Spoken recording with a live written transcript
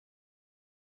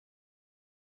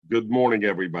Good morning,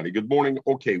 everybody. Good morning.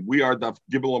 Okay, we are Daf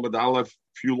Gimel Amud Aleph,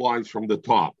 few lines from the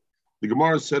top. The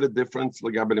Gemara said a difference,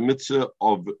 Legabe the mitzvah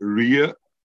of Riyah,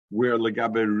 where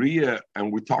Legabe Riyah, and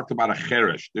we talked about a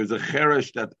cheresh. There's a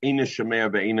cheresh that Eina Shemea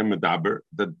ve'eina medaber,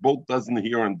 that both doesn't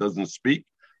hear and doesn't speak.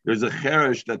 There's a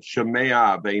cheresh that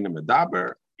Shemea ve'eina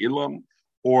medaber, ilam,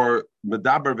 or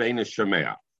medaber ve'eina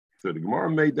Shemea. So the Gemara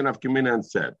made an afkamina and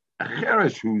said, a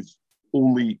cheresh who's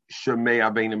only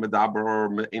Shemea ve'eina medaber, or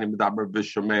eina medaber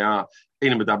v'Shemea,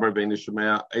 eina medaber ve'eina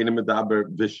Shemea, eina medaber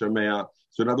v'Shemea.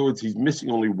 So in other words, he's missing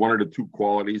only one of the two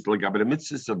qualities. Legabe the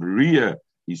mitzvah of Riyah,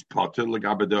 he's potter.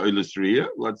 Legabe the oilis Riyah,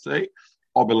 let's say.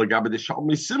 Or legabe the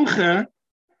Shalmei Simcha,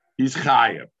 he's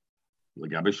chayav.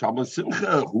 Legabe Shalmei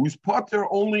Simcha, who's potter?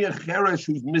 Only a cheresh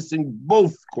who's missing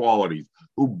both qualities,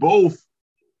 who both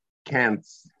can't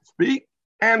speak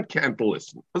and can't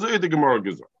listen. The Gemara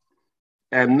goes on.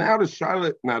 And now the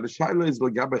shaila is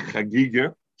legabe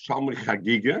chagiga, Shalmei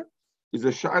chagiga, is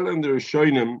a shaila in the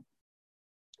Rishonim.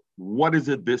 What is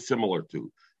it this similar to?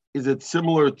 Is it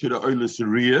similar to the oilis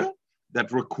Riyah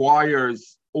that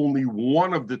requires only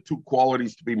one of the two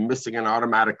qualities to be missing and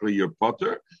automatically you're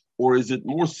potter? Or is it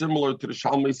more similar to the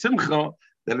Shalmei Simcha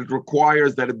that it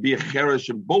requires that it be a cheresh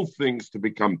in both things to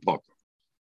become potter?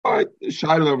 All right, the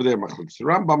shaila over there,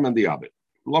 Rambam and the other.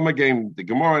 Lama game, the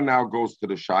Gemara now goes to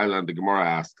the shaila and the Gemara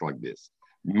asks like this.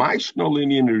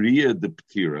 Maishnolinian Riyah de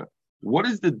Ptira. What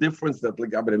is the difference that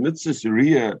legabe the mitzvah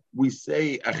Riyah, we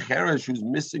say a cheresh who's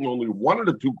missing only one of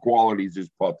the two qualities is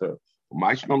potter? And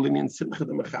what is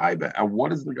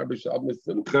legabe Shalmei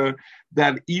Simcha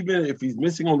that even if he's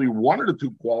missing only one of the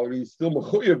two qualities, still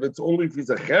mechuyev? It's only if he's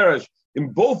a cheresh in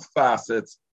both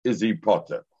facets is he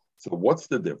potter. So what's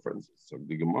the difference? So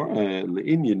the Gemara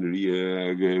le'inyan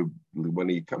Riyah, when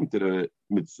you come to the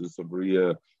mitzvah of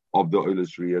Riyah of the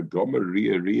oilis Riyah, Gomer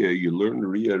Riyah, you learn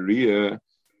Riyah.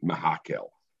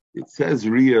 Mahakel. It says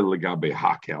Riyah legabe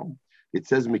hakel. It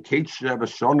says Miketz Sheva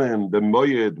Shonim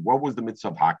b'moyed. What was the mitzvah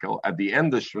of hakel at the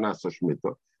end of Shnas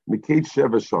Hashmita? Miketz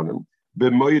Sheva Shonim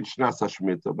b'moyed Shnas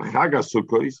Hashmita b'chag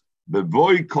HaSukkos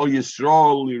b'voy kol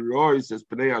Yisrael lirois es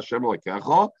pnei Hashem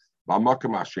lekecha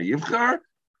b'makom asher yivchar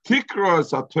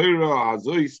tikros haTorah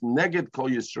hazois neged kol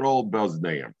Yisrael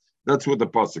be'ozneim. That's what the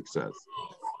pasuk says.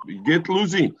 You get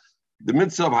losing. The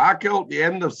mitzvah of Hakel, the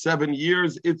end of 7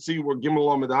 years, Itzi, we're Gimel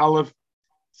Amud Aleph,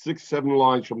 6-7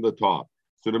 lines from the top.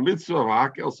 So the mitzvah of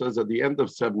Hakel says at the end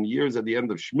of 7 years, at the end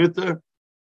of Shemitah,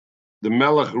 the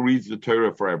Melech reads the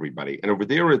Torah for everybody. And over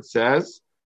there it says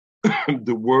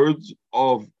the words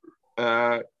of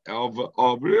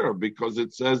Riyah, because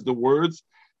it says the words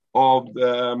of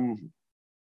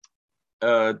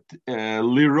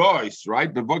Lirois,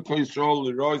 right? The Vokal Yisrael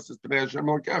Lirois is Pnei Hashem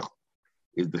Lekech.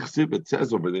 Is the chsiv, it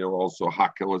says over there also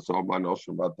hakel esoman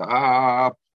oshim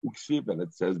b'ta'af uksiv, and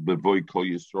it says bevoy kol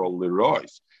Yisrael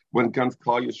lirois. When comes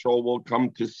Kol Yisrael will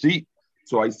come to see.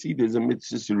 So I see there's a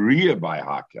mitzvah Riyah by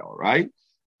hakel, right?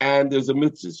 And there's a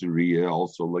mitzvah Riyah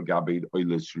also legabe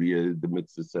oilis Riyah. The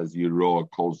mitzvah says yiroa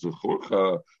kol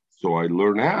zechurcha. So I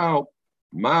learn how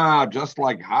just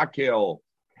like hakel,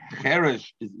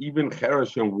 cheresh is even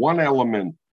cheresh in one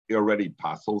element. He already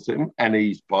passes him, and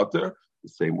he's potter. The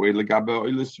same way, legabe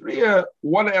oilis Riyah,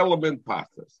 one element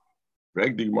passes. How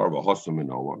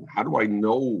do I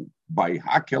know by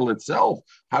hakel itself?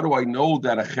 How do I know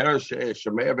that a cheresh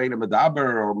shemea ve'eina medaber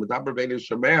or medaber ve'eina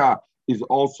shemea is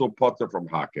also potter from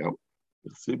hakel?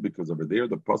 Because over there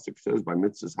the pasuk says by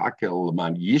mitzvahs hakel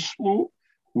leman yishmu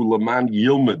uleman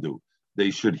yilmedu.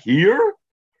 They should hear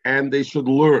and they should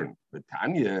learn.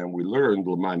 Tanya, and we learned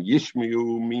leman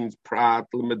yishmu means prat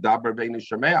lemedaber ve'eina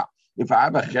shemea. If I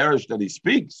have a cheresh that he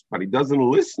speaks, but he doesn't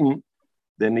listen,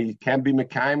 then he can be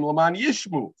Mekayim Laman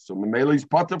Yishmu. So Memela is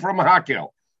potter from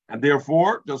Hakel. And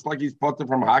therefore, just like he's potter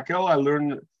from Hakel, I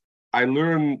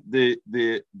learn the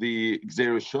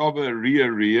Gzereshava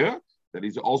Riyah, that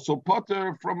he's also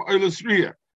potter from oilis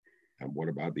Riyah. And what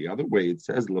about the other way? It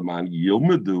says Laman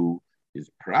Yilmedu is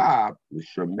Prat, the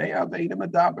Shemea Ve'eina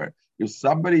Medaber. If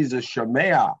somebody's a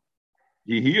Shemea,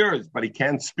 he hears, but he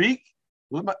can't speak,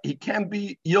 he can't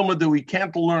be Yilmadu, he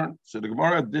can't learn. So the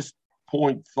Gemara at this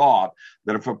point thought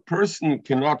that if a person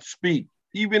cannot speak,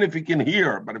 even if he can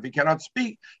hear, but if he cannot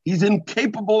speak, he's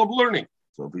incapable of learning.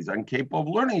 So if he's incapable of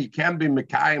learning, he can't be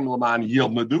Mekayim Laman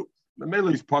Yilmadu. The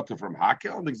Mele is potter from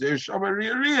Hakel, and the Gzereshava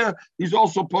Riyah, he's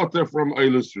also potter from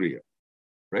oilis Riyah.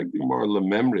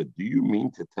 Do you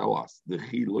mean to tell us the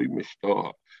Chiloi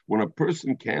Mishtah, when a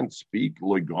person can't speak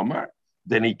Loi Gomer,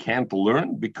 then he can't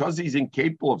learn because he's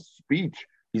incapable of speech.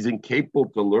 He's incapable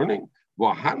to learning.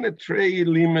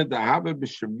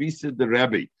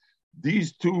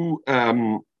 These two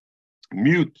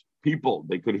mute people,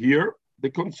 they could hear, They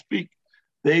couldn't speak.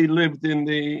 They lived in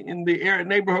the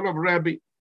neighborhood of Rabbi.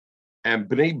 And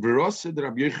Bnei Berosid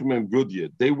Rabbi Yochanan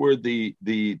Gudya. They were the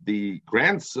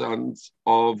grandsons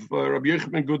of Rabbi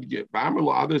Yochanan Gudya.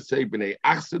 Others say Bnei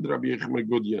Achsid Rabbi Yochanan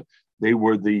Gudya. They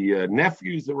were the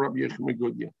nephews of Rabbi Yochanan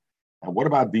Gudya. And what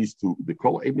about these two? The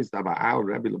Kol Emes Dava'al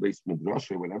Rabbi Lebeis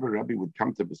Midrash. Whenever Rabbi would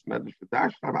come to Besmedrash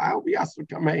Kadash, Dava'al Biasur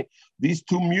Kamei. These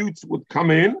two mutes would come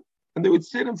in and they would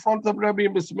sit in front of Rabbi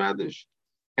in Besmedrash.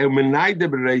 And Menai de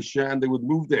Bereisha, and they would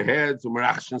move their heads,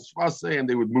 and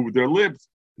they would move their lips.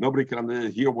 Nobody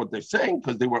can hear what they're saying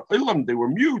because they were ilam, they were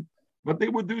mute, but they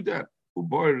would do that.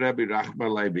 Rabbi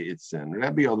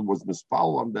was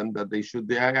mispal on them that they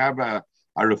have a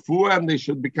refuah and they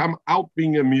should become out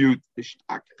being a mute.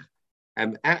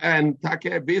 And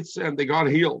they got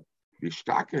healed.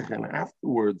 And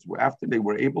afterwards, after they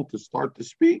were able to start to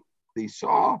speak, they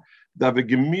saw that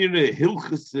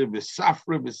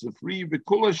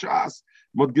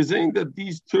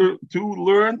these two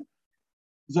learned.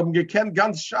 So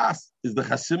ganz Shas is the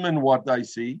Chasimin what I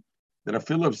see, that I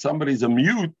feel if somebody's a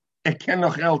mute, it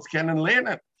cannot else can learn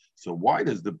it. So why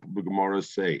does the Gemara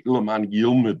say, Ilaman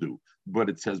Yilmedu? But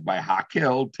it says by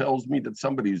Hakel tells me that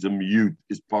somebody who's a mute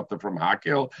is potter from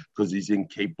Hakel because he's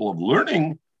incapable of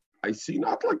learning. I see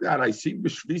not like that. I see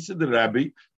B'Shvisa the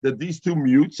Rabbi that these two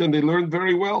mutes and they learn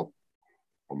very well.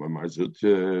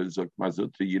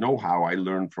 You know how I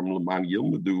learned from Laman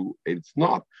Yilmadu? It's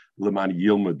not Laman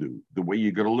Yilmadu. The way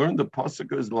you're going to learn the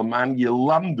pasuk is Laman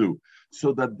Yilamdu,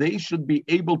 so that they should be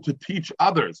able to teach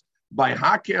others. By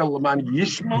Hakel Laman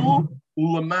Yishmu,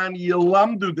 Laman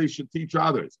Yilamdu, they should teach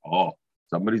others. Oh,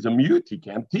 somebody's a mute, he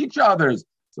can't teach others.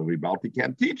 So he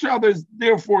can't teach others,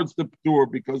 therefore it's the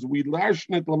p'tur, because we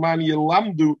lashnit Laman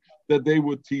Yilamdu, that they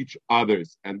would teach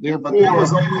others. And therefore... But there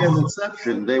was only an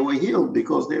exception. They were healed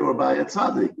because they were by a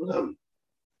tzaddik.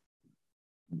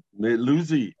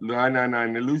 Lucy,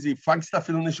 fangst da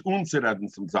viel nicht unzureden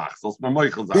zum Sach, sonst man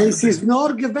Michael sagt.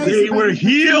 They were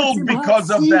healed because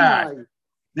of that.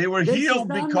 They were healed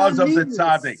because of the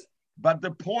tzaddik. But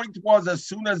the point was, as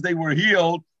soon as they were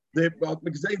healed, they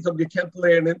gesagt haben, gekannt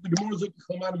lernen. Die Gemüse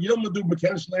sagt, man Yilmedu, man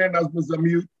kann nicht lernen, als man so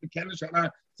mute, man kann nicht heran,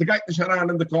 sie geht nicht heran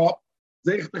in den Kopf.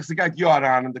 Sie geht ja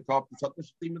heran in den Kopf. Das hat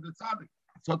nicht Team mit der tzaddik.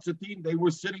 Such a team, they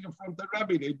were sitting in front of the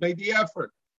Rebbe. They made the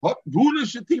effort. Only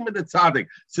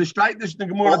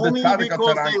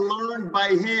because they learned by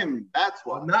him. That's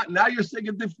why. Now you're saying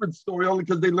a different story only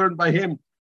because they learned by him.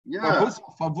 Yeah.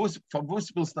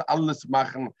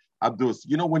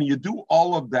 You know, when you do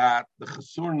all of that, the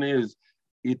chesron is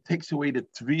it takes away the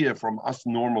tviyah from us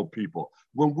normal people.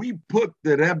 When we put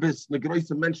the Rebbe's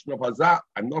Negroisa mention of Hazah,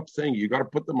 I'm not saying you got to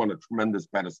put them on a tremendous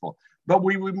pedestal, but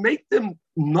when we make them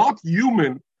not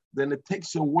human, then it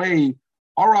takes away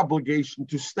our obligation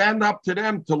to stand up to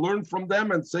them, to learn from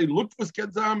them, and say, "Look, was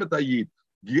kenzam et ayid,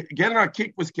 get our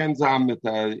kick was kenzam et."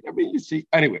 I mean, you see.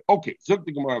 Anyway, okay. Zuk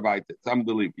the Gemara weiter. It's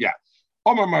unbelievable. Yeah.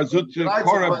 Omar Marzut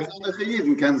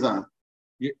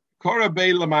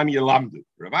Korabei Laman Yelamdu.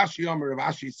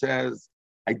 Ravashi says,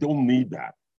 I don't need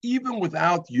that. Even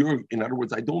without in other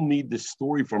words, I don't need this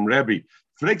story from Rebbe.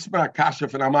 I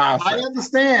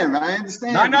understand. Nein, ich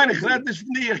rede nicht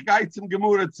von dir. Ich gehe zum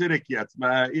Gemurah zurück jetzt.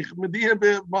 Ich mit dir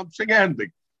bin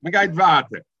endig. Man geht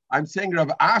warten. I'm saying Rav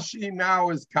Ashi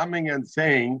now is coming and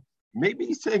saying, maybe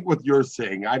he's saying what you're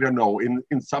saying. I don't know,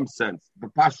 in some sense. The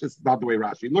Pasha is not the way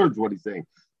Rashi learns what he's saying.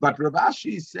 But Rav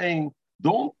Ashi is saying,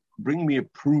 don't bring me a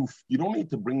proof. You don't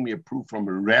need to bring me a proof from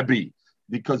a Rebbe,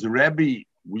 because Rebbe,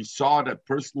 we saw that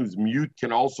person who's mute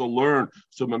can also learn.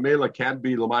 So Mamela can't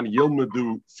be Laman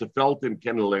Yilmedu, Sefeltim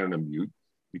can learn a mute,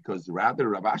 because rather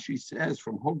Rav Ashi says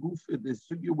from Hoguf, this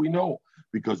we know.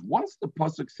 Because once the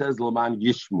pasuk says Laman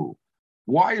Yishmu,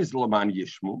 why is Laman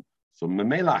Yishmu? So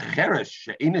Mamela Cheresh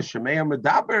She'ina Shemea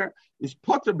Medaber is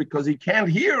putter because he can't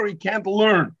hear, he can't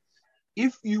learn.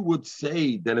 If you would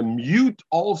say that a mute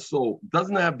also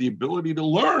doesn't have the ability to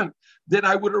learn, then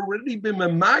I would already be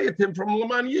memayat him from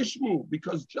Laman Yishmu,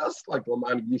 because just like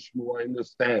Laman Yishmu, I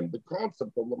understand the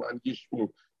concept of Laman Yishmu.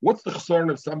 What's the concern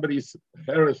if somebody's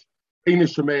Herish Eina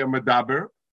Shemea Medaber?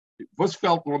 Was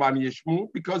felt Laman Yishmu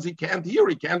because he can't hear,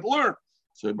 he can't learn.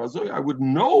 So I would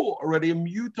know already a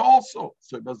mute also.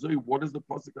 So what does the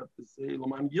pasuk have to say?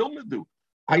 Laman Yilmedu.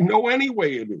 I know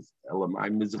anyway it is.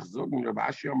 Avadai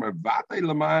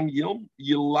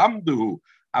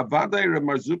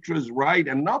Ramazutra is right,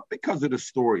 and not because of the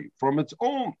story, from its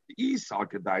own.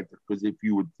 Because if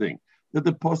you would think that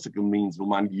the pasuk means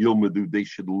Laman Yilmedu, they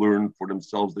should learn for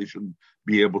themselves, they should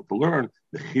be able to learn.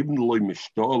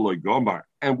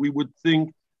 And we would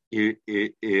think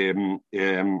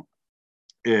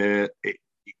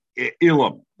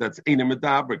ilam that's Eina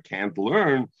Medaber can't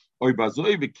learn. Oy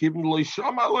bazoi v'kibn lo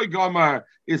yishama lo gamar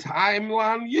is haim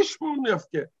lan yishmu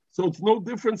nefke. So it's no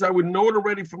difference. I would know it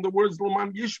already from the words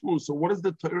Laman Yishmu. So what does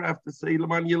the Torah have to say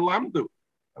Laman Yilamdu?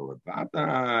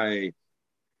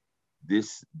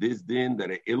 This din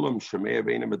that a ilam shemei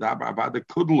ve'ina medaber avada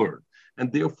could learn,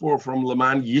 and therefore from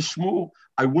Laman Yishmu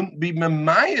I wouldn't be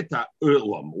memayet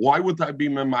ilam. Why would I be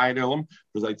memayet ilam?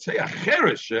 Because I'd say a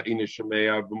cheresh ina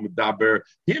shemei medaber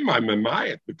him I'm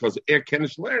memayet because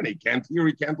kenish learn. He can't hear,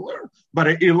 he can't learn, but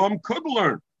a ilam could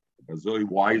learn.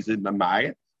 Why is it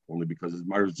memayet? Only because as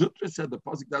Mar Zutra said, the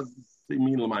pasuk doesn't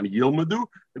mean Laman Yilmadu.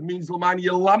 It means Laman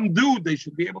Yilamdu. They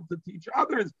should be able to teach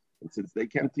others. And since they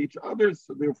can't teach others,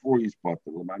 so therefore he's part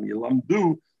of Laman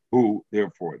Yilamdu, who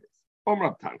therefore it is.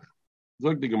 Omrav Tanch.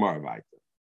 Zog the Gemara weiter.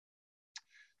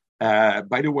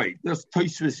 By the way, this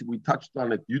Tosfos, we touched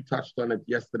on it. You touched on it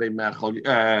yesterday,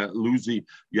 Lucy.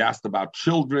 You asked about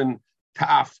children.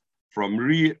 Taf from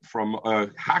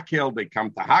Hakel, they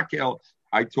come to Hakel.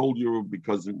 I told you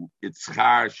because it's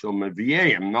Char Shel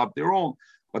Mevi'eim, not their own.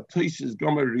 But Tosfos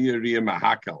Gomer Ria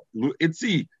Mahakel.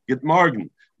 Itzi, get Morgan.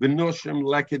 V'noshim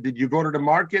leke, did you go to the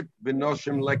market?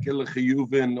 V'noshim leke l'chiyuve,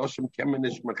 v'noshim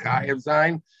kemenish mechayev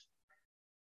zayin.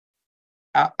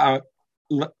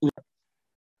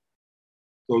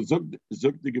 So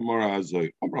Zug the Gemara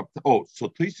Azoy. Oh, so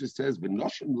Tosfos says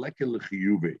v'noshim leke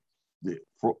l'chiyuve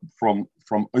from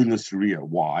Oilus Ria.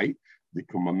 Why?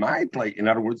 In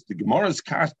other words, the Gemara's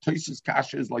Tosfos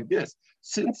kasha is like this.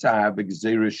 Since I have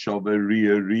Gzeira Shova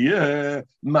Ria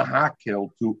Mahakel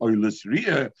to Oilus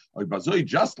Ria,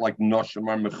 just like Noshim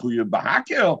are Mechuyev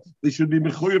Bahakel, they should be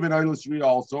Mechuyev in Oilus Ria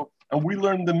also. And we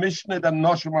learned the Mishnah that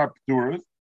Noshim are Pturas.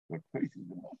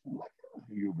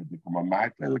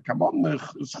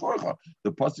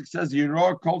 The pasuk says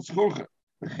Yirah called Schurcha.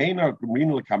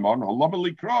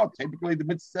 Typically, the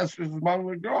mitzvah is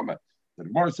man. The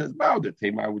Gemara says, "Wow, the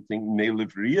tema I would think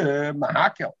neiliv riyah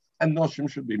mahakel, and noshim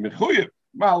should be mechuyev.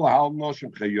 Malahal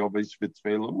noshim chayoves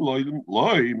vitzvelim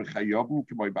loy mechayovim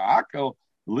k'moy bahakel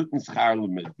litn schar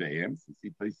lemedveim." See,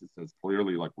 Tosfos says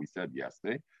clearly, like we said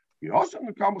yesterday. We also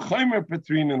become chaymer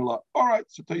petrin and la. All right,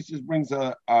 so Tosfos brings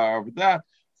over that.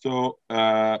 So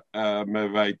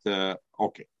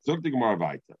okay. So the Gemara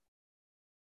weiter.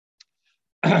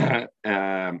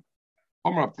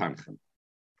 Omrav Tanchem.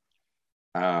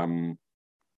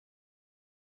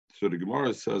 So the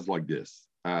Gemara says like this.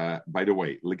 By the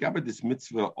way, legabe this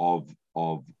mitzvah of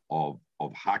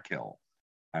Hakel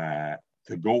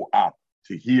to go up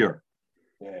to hear.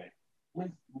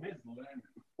 1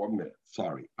 minute.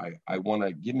 Sorry, I want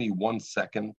to give me 1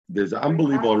 second. There's an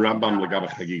unbelievable Rambam legabe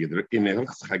Chagiga. In the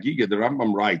Chagiga, the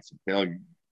Rambam writes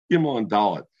Gimel and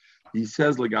Dalet. He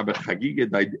says legabe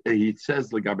Chagiga. He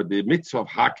says legabe the mitzvah of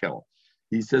Hakel.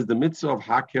 He says the mitzvah of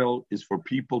Hakel is for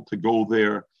people to go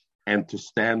there and to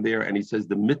stand there. And he says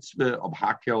the mitzvah of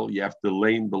Hakel, you have to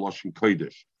learn B'Loshen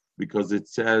Kodesh because it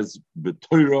says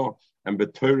B'Torah and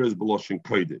B'Torah is B'Loshen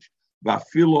Kodesh.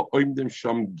 V'afilo oimdim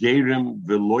sham gerim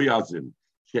v'loyazim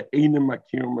she'enim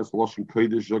makirim as Loshen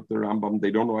Kodesh. Look, the Rambam,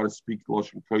 they don't know how to speak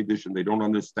Loshen Kodesh and they don't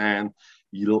understand.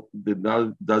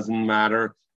 It doesn't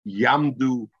matter.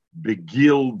 Yamdu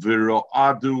begil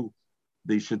v'ro'adu.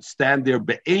 They should stand there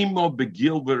be'emo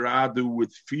begil v'radu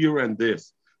with fear and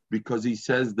this, because he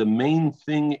says the main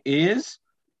thing is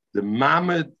the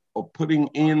mamad of putting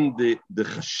in the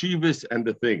chashivas and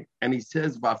the thing. And he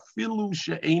says vafilu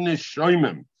she'ena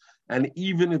shoymim, and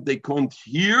even if they can't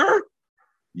hear,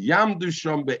 yamdu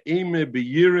sham be'eme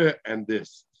be'yira and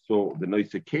this. So the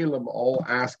Noisei Kalim all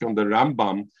ask on the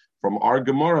Rambam from our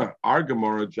Gemara. Our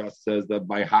Gemara just says that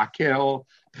by Hakel,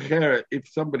 if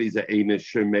somebody's a Eina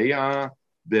Shemeya,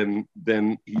 then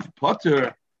he's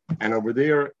Potter, and over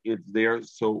there it's there.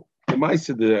 So the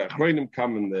Maisa, the Achronim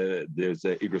come and there's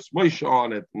a Igros Moshe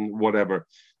on it and whatever.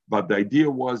 But the idea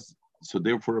was, so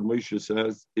therefore Moshe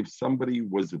says, if somebody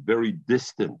was very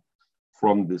distant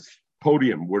from this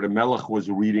podium where the Melech was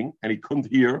reading and he couldn't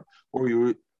hear, or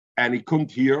he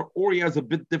has a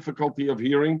bit difficulty of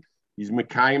hearing, he's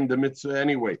Mekayim the mitzvah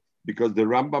anyway, because the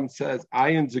Rambam says,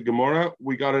 Ayin the Gemara,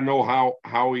 we got to know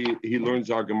how he learns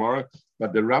our Gemara.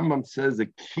 But the Rambam says a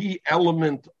key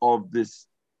element of this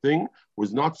thing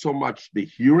was not so much the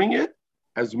hearing it,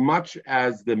 as much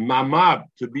as the mamad,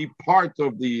 to be part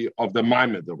of the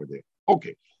maimed over there.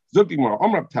 Okay.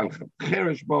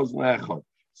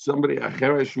 Somebody, a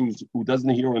cheresh who doesn't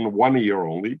hear in 1 ear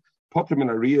only, potter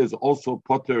minaria is also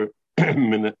potter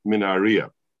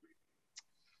minaria.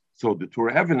 So the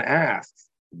Torah Evan asks,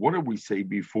 what did we say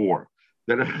before?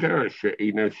 That a cheresh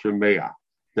eina shemeya.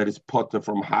 that is potter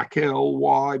from hakel.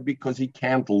 Why? Because he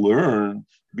can't learn.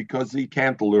 Because he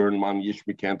can't learn, man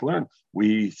yishmi can't learn.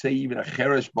 We say even a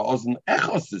cheresh ba'ozen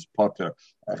echos is potter.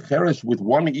 A cheresh with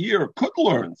one ear could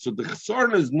learn. So the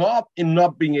chesron is not in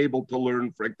not being able to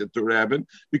learn frekta to Rabin,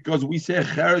 because we say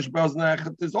cheresh ba'ozen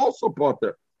echos is also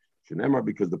potter. Shenemar,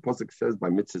 because the pasuk says by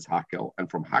mitzvahs hakel, and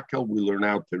from hakel we learn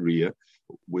out to riyah,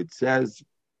 which says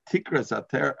tikras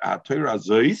ater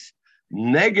zois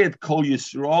neged kol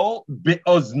yisrael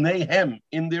be'oznehem,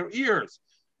 in their ears.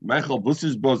 Michael, this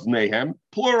is boznehem,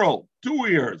 plural, 2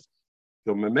 ears.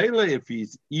 So memele, if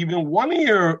he's even 1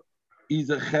 ear,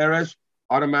 he's a cheresh.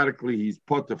 Automatically, he's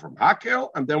potter from hakel,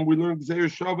 and then we learn gzeir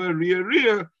shava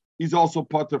riyah. He's also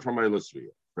potter from eilis riyah.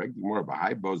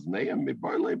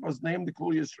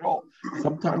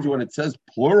 Sometimes when it says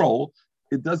plural,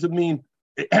 it doesn't mean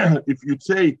if you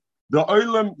say the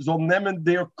olam zol nemen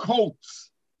their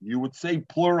coats, you would say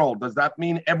plural. Does that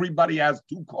mean everybody has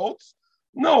 2 coats?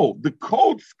 No, the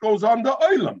coats goes on the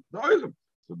olam. So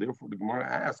therefore, the Gemara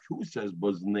asks, who says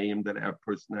name that a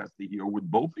person has to hear with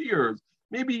both ears?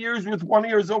 Maybe ears with 1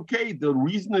 ear is okay. The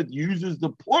reason it uses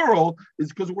the plural is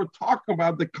because we're talking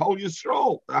about the Kol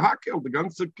Yisrael, the Hakel, the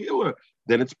Ganze Kila.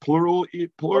 Then it's plural.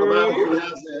 What about who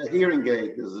has a hearing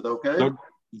aid? Is it okay?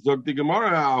 Zog the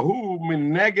Gemara, who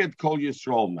mineged Kol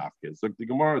Yisrael nafke. Zog the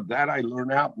Gemara, that I learn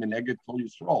out mineged Kol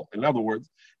Yisrael. In other words,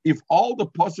 if all the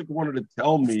pasuk wanted to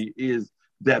tell me is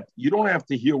that you don't have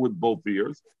to hear with both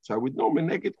ears, so I would know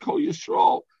meneged kol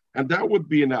Yisrael, and that would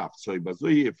be enough. So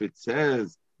if it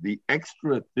says the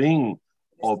extra thing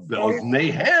of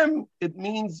Nehem, it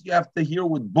means you have to hear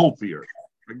with both ears.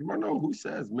 I don't know who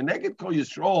says meneged kol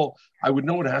Yisrael. I would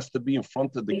know it has to be in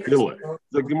front of the killer.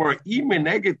 The Gemara,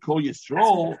 meneged kol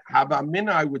Yisrael,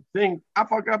 habamina, I would think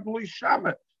afagabli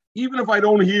shamet. Even if I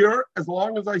don't hear, as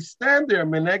long as I stand there,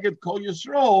 meneged kol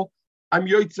Yisrael, I'm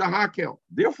Yoitza Hakel.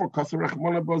 Therefore, Kasar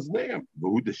Rachmana Bozneim,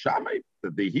 V'hu Deshamay,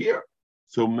 that they hear.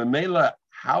 So, Memela,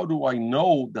 how do I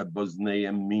know that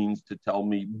Bozneim means to tell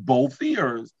me both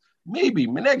ears? Maybe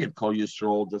Meneged Kol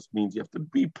Yisrael just means you have to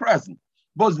be present.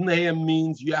 Bozneim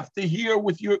means you have to hear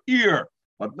with your ear,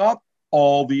 but not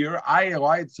all the ear.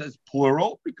 Why it says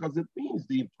plural? Because it means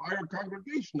the entire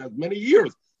congregation has many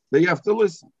ears. They have to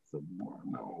listen. So,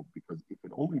 no, because if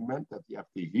it only meant that you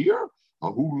have to hear, the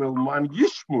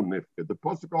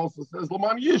pasuk also says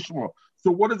Laman Yishmu. So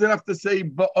what does it have to say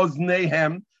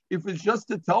Ba'oznehem? If it's just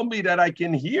to tell me that I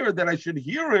can hear, that I should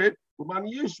hear it, Laman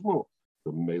Yishmu.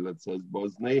 So Meilat says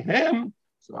Ba'oznehem.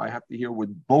 So I have to hear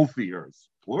with both ears,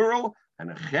 plural, and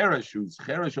a cheresh who's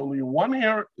cheresh only in 1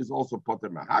 ear is also potter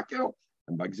mahakel,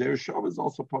 and Bagzer Shov is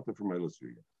also potter from eilis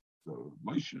riyah. So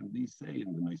Moshe and these say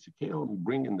in the Meisikel, and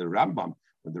bring in the Rambam,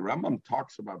 when the Rambam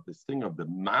talks about this thing of the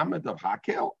Mamed of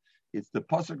Hakel, it's the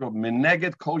pasuk of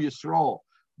Meneged Kol Yisrael.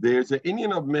 There's an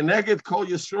Indian of Meneged Kol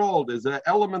Yisrael. There's an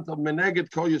element of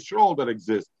Meneged Kol Yisrael that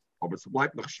exists. Aber es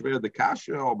bleibt noch schwer the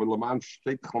kasha, aber Laman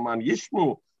steht Laman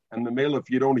Yishmu. And the male, if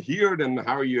you don't hear, then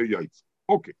how are you yoitz?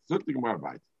 Okay, so the Gemara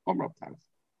writes.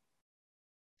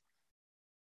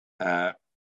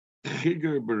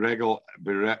 Chigger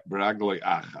beregloi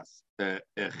achas.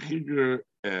 Chigger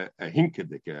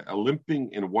hinkedike, a limping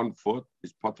in 1 foot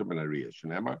is potter ben ariyah.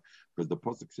 Shenemar, because the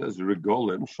pasuk says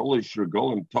regolim, sholish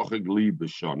regolim tochig li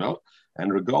b'shana,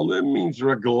 and regolim means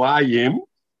reglayim,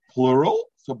 plural.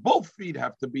 So both feet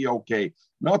have to be okay.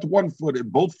 Not 1 foot. If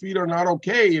both feet are not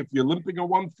okay, if you're limping on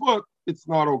 1 foot, it's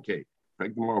not okay. We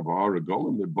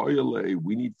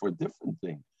need for a different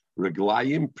thing.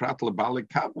 Reglayim prat lebalik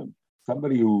kavim.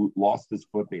 Somebody who lost his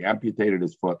foot, they amputated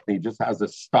his foot, and he just has a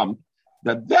stump.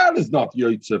 That is not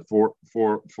yotzeh for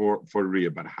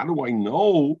riyah. But how do I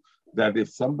know that if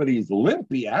somebody is limp,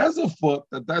 he has a foot,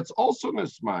 that's also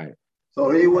nismaya?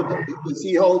 So is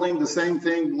he holding the same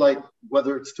thing, like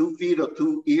whether it's 2 feet or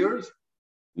 2 ears?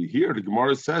 Here the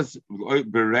Gemara says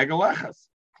beregalechas.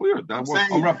 Clear. That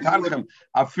was Rav Tanchem.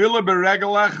 Afila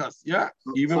beregalechas. Yeah.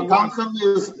 Even so Tanchem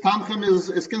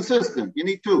is consistent. You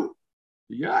need 2.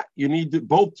 Yeah, you need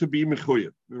both to be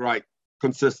mechuyev. Right.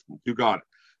 Consistent. You got it.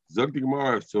 Zog the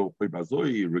Gemara. So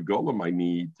regolim, I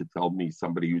need to tell me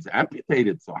somebody who's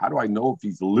amputated. So how do I know if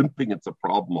he's limping? It's a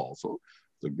problem also.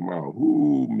 The Gemara,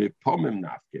 who me pomim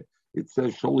nafke. It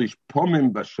says sholish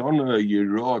pomim bashana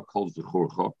yira kol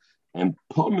zechurcha, and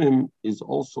pomim is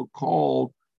also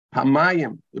called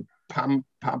pamayim.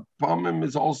 Pomim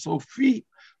is also feet.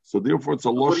 So therefore, it's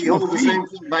a lotion of feet. The same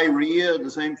thing by riyah,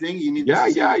 the same thing. You need. Yeah.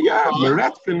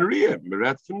 Meret fin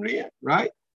riyah,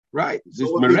 right.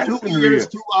 So this 2 ears,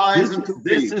 2 eyes, and 2 feet.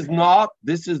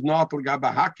 This is not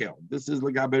l'gabe hakel. This is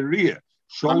l'gabe riyah.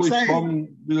 Sholish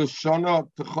pomim b'shana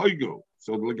techoigu.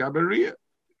 So the Gabaria.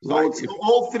 So it's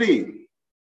all 3.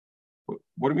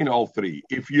 What do you mean all three?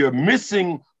 If you're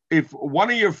missing, if one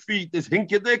of your feet is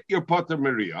hinkedik, you're Potter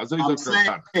Maria. I'm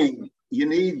saying you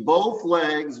need both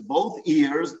legs, both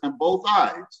ears, and both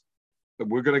eyes.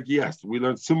 We're going to, yes, we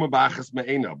learned Summa Bachas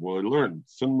Me'enab. We learned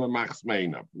Summa Bachas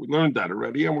Me'enab. We learned that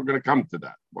already, and we're going to come to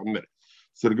that. 1 minute.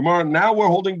 So the Gemara, now we're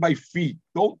holding by feet.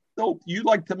 Don't you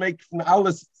like to make from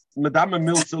alles Madame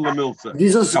Milsa La Milsa?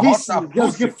 Dieses Wissen, du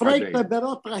hast gefragt, bei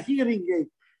Berota Hearing geht.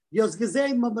 Du hast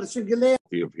gesehen, man hat schon gelernt.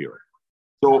 Of hearing.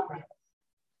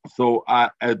 So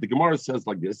the Gemara says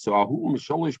like this. So Ahu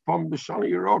Misholish Pam B'Shani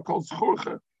Yirah called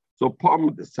Schorcha. So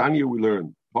Pam, the Sanya we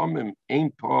learned. Pamim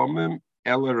ain't Pamim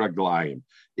Ela Raglayim.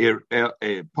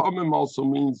 Pamim also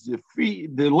means the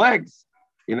feet, the legs.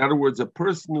 In other words, a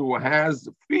person who has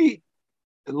feet,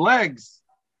 legs.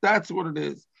 That's what it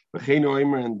is.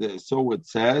 And so it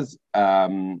says.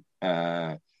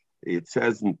 It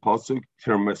says in Pasuk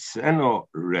Termaseno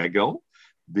Regel,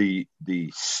 the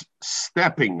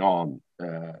stepping on,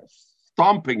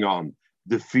 stomping on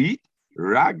the feet.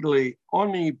 Ragle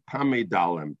Oni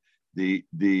Pamedalem. The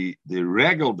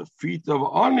regel, the feet of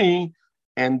Oni,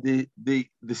 and the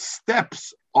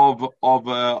steps of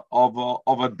a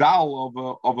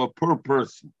dal of a per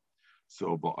person.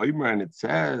 So Ba'omer, and it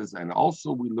says, and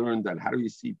also we learned that how do you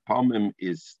see Pamim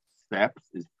is steps,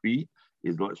 is feet,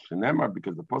 is Shenemar,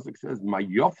 because the pasuk says,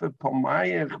 "Mayofe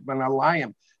Pamayech Ben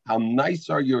Alayim." How nice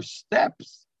are your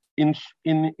steps in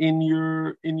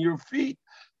your feet,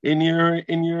 in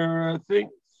your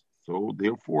things. So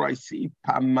therefore, I see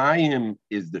Pamayim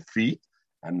is the feet,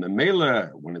 and the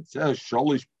Mela when it says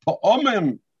Sholish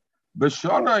Pa'omim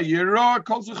B'Shana Yirah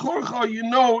Kol Zechorcha, you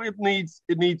know it needs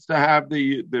to have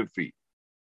the feet.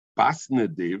 Bas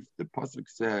Nediv, the pasuk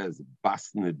says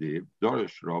Bas Nediv,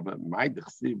 Dorish Rabba,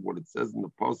 Maidechsiv, what it says in the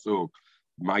pasuk,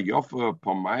 Mayofa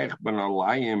Pamayich Ben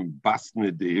Alayim Bas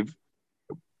Nediv.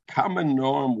 Common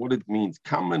norm, what it means.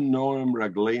 Common norm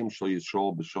Ragleim Shal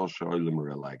Yisrael B'Shal Sha'olim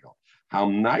Relegel. How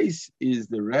nice is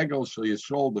the Regel Shal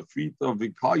Yisrael, the feet of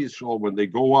Vikal Yisrael, when they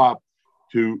go up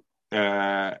to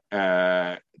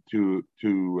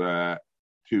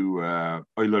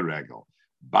Oile Regel.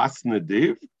 Bas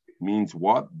Nediv means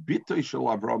what? Bitoy Shel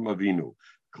Avram Avinu.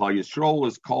 Klal Yisrael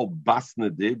is called Bas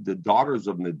Nediv, the daughters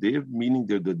of Nediv, meaning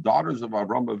they're the daughters of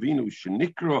Avram Avinu.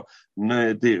 Shenikra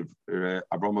Nediv.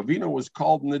 Avram Avinu was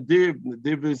called Nediv.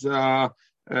 Nediv is a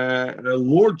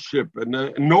lordship and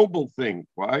a noble thing.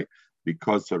 Why?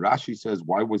 Because Rashi says,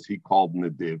 why was he called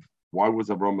Nediv? Why was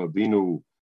Avram Avinu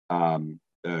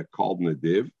called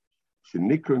Nediv?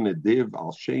 Shenikra Nediv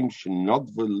al Shem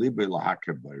Shenodva Libe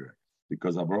Lahakabayre.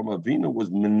 Because Avraham Avinu was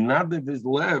menadev his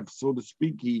lev, so to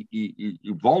speak, he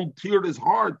volunteered his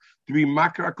heart to be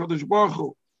Makar HaKadosh Baruch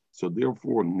Hu. So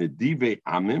therefore, Nedive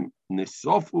Amim,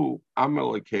 Nesofu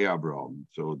Amalekei Avraham.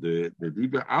 So the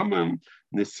Nedive Amim,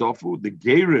 Nesofu, the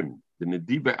Gerim, the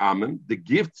Nedive Amim, the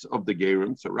gifts of the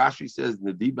Gerim. So Rashi says,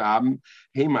 Nedive Amim,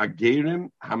 Hema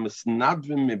Gerim,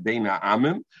 Hamasnadvim Mebeina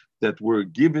Amim, that were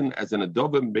given as an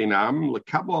adobim Beina Amim,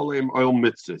 Lekabal Aleim Oil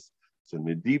Mitzvahs. So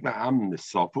Nediva Am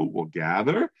Nesofu will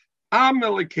gather. Am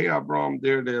Elokei Abraham,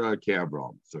 there the Elokei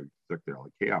Abraham. So the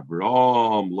Elokei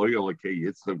Abraham, Lo Elokei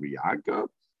Yitzchak v'Yaakov,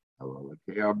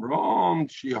 Elokei Abraham,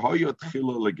 Shehoyot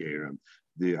Chila Legerim.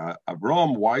 The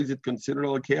Abraham, why is it considered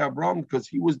Elokei Abraham? Because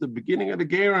he was the beginning of the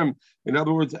Gerim. In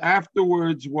other words,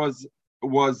 afterwards was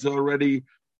already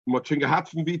Mochinga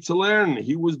Hatfim Vitzalern.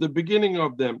 He was the beginning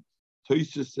of them.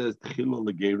 Tosha says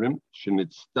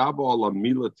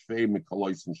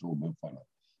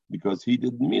because he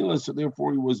did mila, so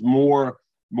therefore he was more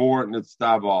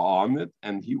nitztava on it,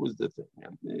 and he was the thing.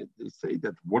 And they say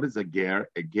that what is a ger?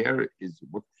 A ger is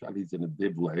what he's in a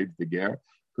div lev, the ger,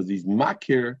 because he's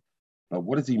makir.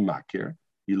 What is he makir?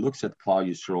 He looks at Klal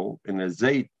Yisrael in a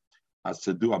zayt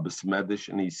asadu abesmedish,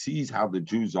 and he sees how the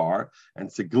Jews are, and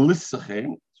it's a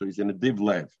glissachem, so he's in a div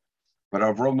lev. But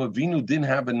Avraham Avinu didn't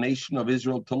have a nation of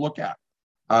Israel to look at.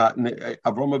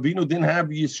 Avraham Avinu didn't have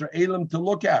Yisraelim to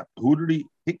look at. Who did he?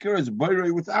 Hikar is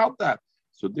Bayrei without that.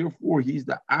 So therefore, he's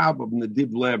the Ab of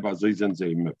Nediv Lev Azoizen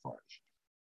Zeim Mefarsh.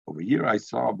 Over here, I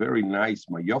saw a very nice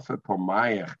Mayofe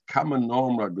Pomayach Kama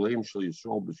Norm Ragleim Shel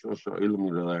Yisrael B'Shosha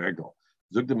Olam Regel.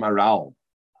 Zog the Maral.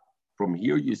 From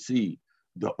here, you see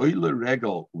the Oile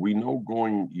Regel. We know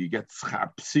you get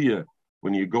Schapsia.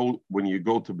 When you go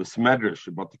to Besmedrish,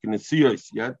 but the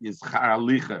Knesiyos, yet is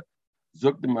Charalicha.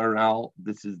 Zok the Maral,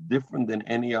 this is different than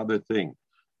any other thing.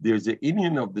 There's an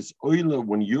Indian of this oila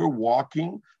when you're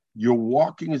walking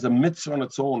is a mitzvah on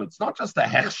its own. It's not just a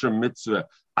hechsher mitzvah.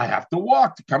 I have to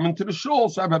walk to come into the shul,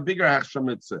 so I have a bigger hechsher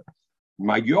mitzvah.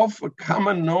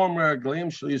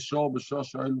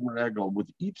 With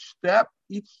each step,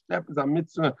 each step is a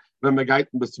mitzvah. When we get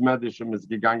in besmedish and is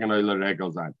gegangen oile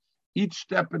regel sein. Each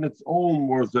step in its own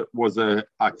was a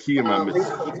kiyama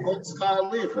mitzvah. It's called schar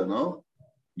halicha, no?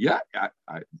 Yeah,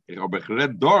 ich habe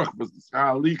geredet durch, was das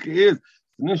schar halicha ist.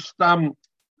 Nicht stamm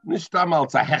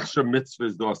als a hechsher mitzvah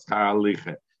is das schar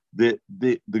halicha. The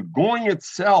going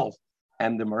itself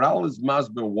and the morale is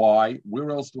masber. Why? Where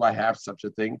else do I have such a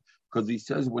thing? Because he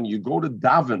says when you go to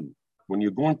daven, when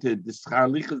you're going to this schar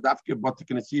halicha is dafke bata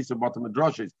knesses or bata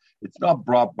madrashes, it's not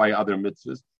brought by other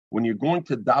mitzvahs. When you're going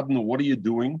to daven, what are you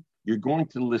doing? You're going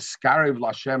to liskarev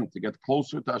Lashem, to get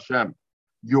closer to Hashem.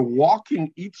 You're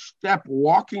walking, each step,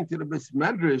 walking to the Beis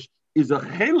Medrash is a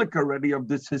chelik already of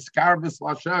this hiskarev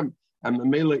Lashem. And the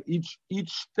mele, each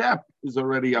step is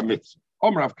already a mitzvah.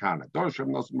 Omrav Kana. What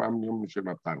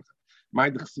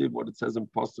it says in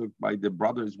Pasuk by the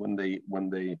brothers when they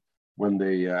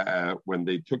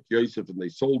took Yosef and they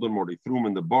sold him or they threw him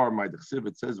in the bar, it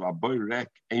says, V'aboy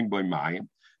rek ein boy mayim.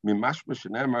 There's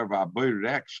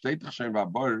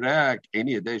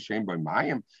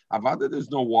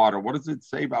no water. What does it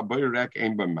say? To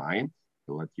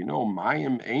let you know,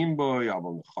 mayim ein boy,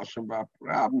 the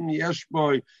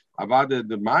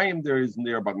mayim there isn't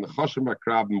there, but nechashim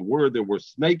v'krabim there were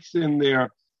snakes in there,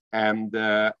 and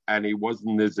he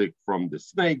wasn't nizik from the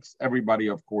snakes. Everybody,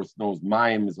 of course, knows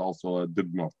mayim is also a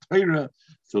dugma of Torah.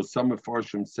 So some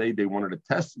Mefarshim say they wanted to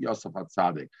test Yosef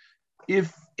HaTzadik.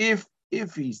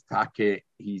 If he's take,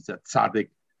 he's a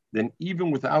tzaddik, then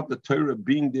even without the Torah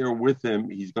being there with him,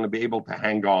 he's going to be able to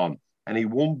hang on, and he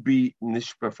won't be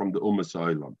nishpa from the Umas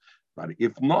Olam. But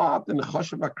if not, then the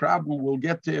Chashav HaKrabim will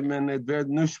get to him, and it will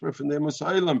nishpa from the Umas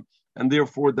Olam, and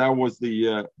therefore that was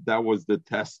the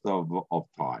test of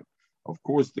time. Of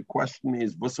course, the question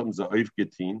is, Vusam Za'if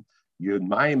Getin.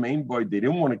 My main boy, they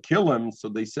didn't want to kill him, so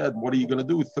they said, "What are you going to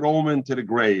do? Throw him into the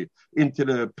grave, into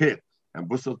the pit." And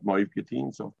Busot Ma'if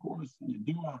Getin. So of course,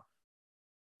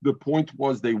 the point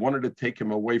was they wanted to take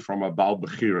him away from a Baal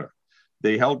Bechira.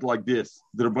 They held like this: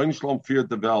 the Rebbeinu Shalom feared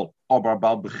the Vel. But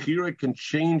Baal Bechira can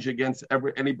change against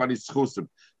anybody's chusim,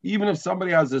 even if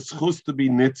somebody has a chus to be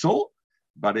nitzel.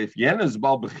 But if Yena is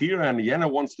Baal Bechira and Yena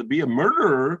wants to be a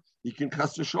murderer, he can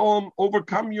chas v'sholom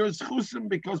overcome your chusim,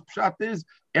 because pshat is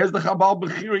as the Baal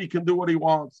Bechira, he can do what he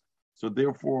wants. So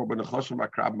therefore, when the Choshev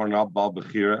HaKrabim are not Baal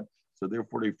Bechira, so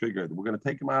therefore they figured we're going to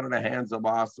take him out of the hands of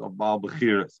us of Baal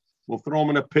Bechiras. We'll throw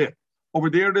him in a pit. Over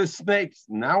there, there's snakes.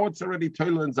 Now it's already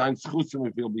Toila and Zayin Schusim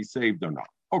if he'll be saved or not.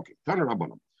 Okay, turn it up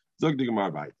on him. Zog the Gemara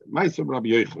weiter. Meister Rabbi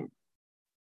Yochanan.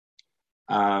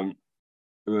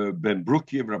 Ben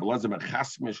Brukiv, Rabbi Elazar ben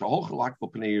Chasmish, a whole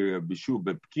chalakal pnei Bishu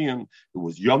bepkian. It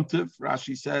was Yomtiv,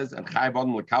 Rashi says, and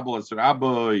Chayvan lekabel as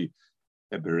Rabbi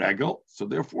Beregel. So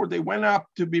therefore, they went up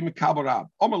to be Mekabel Rab.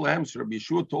 Omer lehem, so Rabbi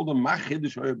Yeshua told them, "Ma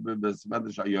chidush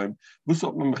b'smedish hayom,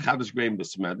 v'sot me mechadish gveim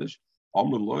b'smedish."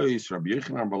 Omer lois, Rabbi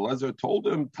Yochanan, Rabbi Elazar told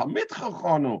him, "Talmid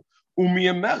chachanu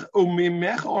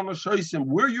umiyemech on a shoysim.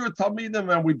 We're your talmidim,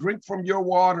 and we drink from your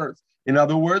waters." In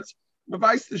other words, we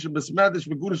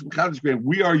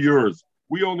are yours.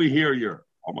 We only hear your.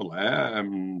 So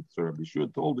Rabbi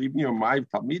Yeshua told even your my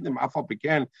talmidim afal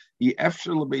pekan he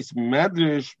efshel beis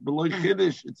medrash below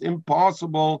chiddush. It's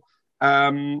impossible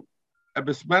a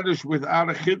beis medrash without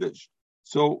a chiddush.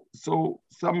 So some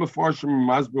Mefarshim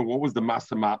Masber, what was the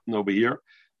Masamatan over here?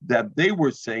 That they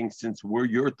were saying, since we're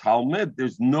your Talmud,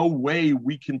 there's no way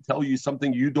we can tell you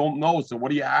something you don't know. So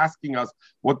what are you asking us?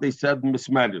 What they said in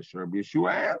Mismedish? Rabbi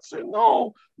Yeshua answered,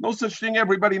 no such thing.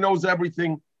 Everybody knows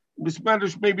everything.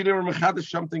 Mismedish, maybe they were mechadish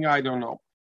something I don't know.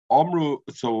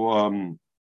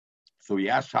 So he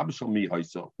asked Shabbos Shal Mi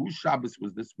Haisa. Whose Shabbos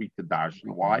was this week to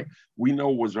Darshan? Why? We know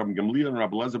it was Rabbi Gamliel and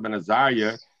Rabbi Elazar ben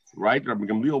Azariah. Right, Rabbi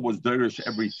Gamliel was derish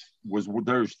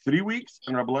 3 weeks,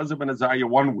 and Rabbi Elazar ben Azariah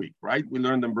 1 week. Right, we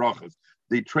learned in brachas.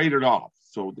 They traded off,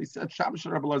 so they said Shabbos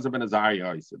Rabbi Elazar ben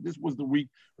Azariah. I said this was the week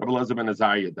Rabbi Elazar ben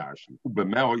Azariah darshan.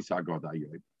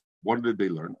 What did they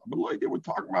learn? They were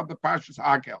talking about the Parshas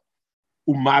Hakel.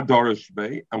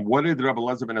 And what did Rabbi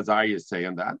Elazar ben Azariah say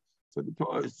on that? So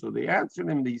they answered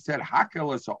him. He said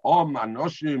Hakel is om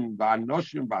anoshim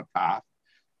va'anoshim v'ataf.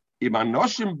 If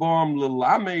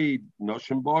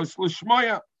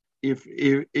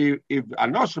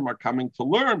anoshim are coming to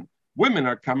learn, women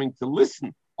are coming to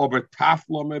listen. Over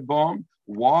taflome bom,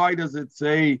 why does it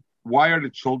say? Why are the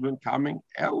children coming?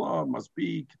 Ella must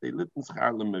be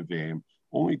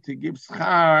only to give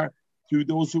schar to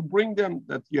those who bring them.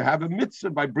 That you have a mitzvah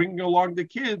by bringing along the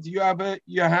kids. You have a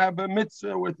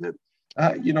mitzvah with it.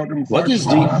 What is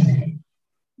the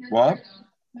what?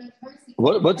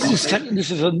 What's the second? This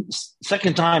is the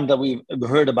second time that we've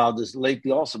heard about this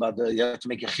lately. Also about you have to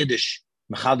make a chiddush,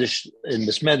 mechadish in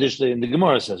the smedish. In the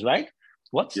Gemara says, right?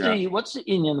 What's the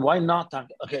Indian? Why not?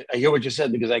 Okay, I hear what you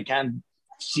said because I can't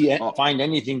find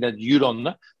anything that you don't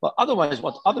know. But otherwise,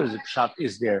 what other pshat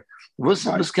is there? Was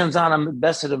can sein am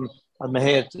besserem am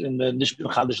het in the nicht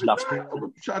mechadisch laften.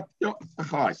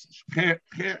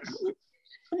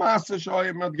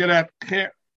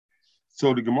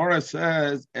 So the Gemara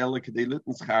says, they're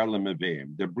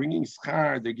bringing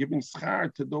schar, they're giving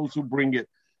schar to those who bring it.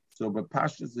 So, but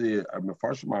Pashas,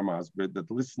 that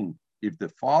listen, if the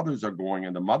fathers are going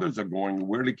and the mothers are going,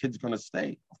 where are the kids going to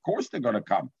stay? Of course they're going to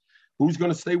come. Who's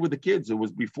going to stay with the kids? It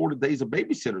was before the days of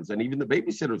babysitters, and even the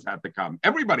babysitters had to come.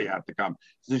 Everybody had to come.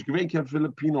 There's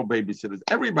Filipino babysitters.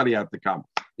 Everybody had to come.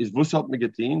 Is Vusat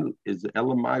Megatin? Is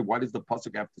Elamai? Why does the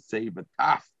pasuk have to say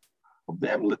Vataf? Of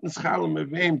them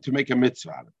to make a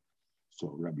mitzvah.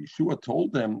 So Rabbi Yeshua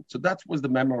told them, so that was the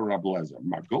memo of Rabbi Lezer.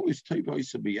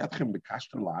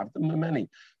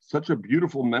 Such a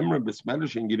beautiful memory of Bismillah,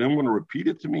 and you didn't want to repeat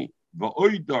it to me.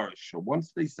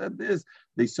 Once they said this,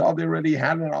 they saw they already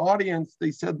had an audience.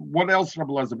 They said, what else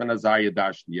Rabbi Lezer ben Azariah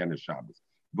dashed the Yen Shabbos?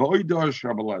 Rabbi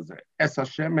Lezer, Es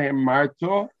Hashem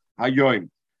Marto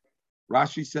Hayoim.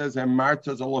 Rashi says,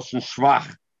 Marto is a loshen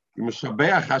shvach. You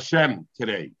mishabeach Hashem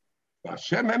today.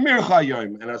 Hashem Emir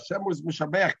Chayoim, and Hashem was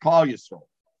Mishabeach Klal Yisrael.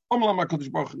 Omlam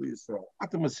HaKadosh Baruch Hu Yisrael.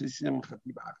 Atam Asisim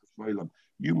Chativ Achas V'Olam.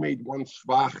 You made one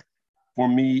shvach for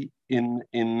me in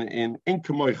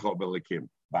Kemoicha Belikim.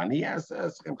 Vani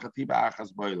Eschem Chativ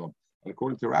Achas V'Olam. And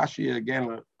according to Rashi,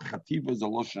 again, Chativ is a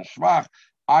loshen shvach.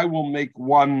 I will make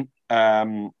one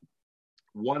shvach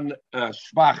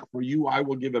for you. I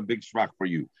will give a big shvach for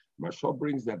you. Mashal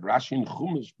brings that Rashi and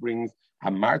Chumash brings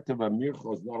Hamarta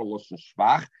V'Mircha is not a loshen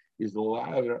shvach. Is the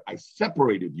latter, I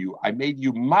separated you. I made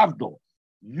you mavdol.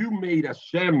 You made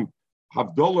Hashem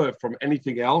havdolah from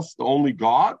anything else, the only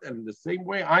God. And in the same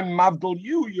way, I'm mavdol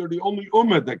you. You're the only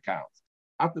ummah that counts.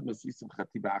 Because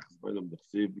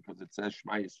it says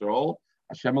Shema Yisrael,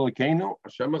 Hashem Elokeinu,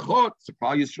 Hashem Echad.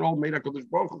 Klal Yisrael made HaKadosh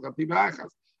Baruch Hu Chativ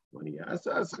Achas. When he asks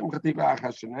Eschem Chativ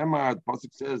Achas, Shenemar, the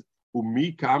pasuk says,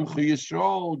 Umi Kamchu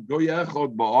Yisrael, Goy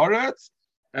Echad Ba'aretz.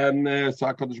 And so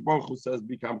HaKadosh Baruch Hu says,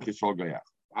 Bi Kamchu Yisrael Goy Echad.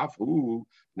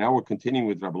 Now we're continuing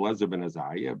with Rabbi Lezer ben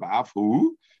Azariah.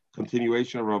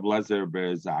 Continuation of Rabbi Lezer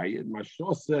ben Azariah.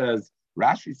 Mashal says,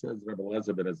 Rashi says Rabbi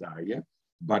Lezer ben Azariah,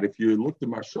 but if you look, the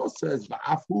Mashal says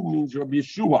Ba'afu means Rabbi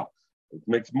Yeshua. It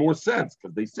makes more sense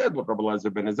because they said what Rabbi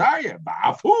Lezer ben Azariah,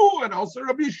 Ba'afu, and also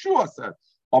Rabbi Yeshua said.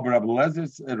 But Rabbi Lezer,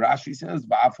 Rashi says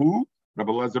Ba'afu, Rabbi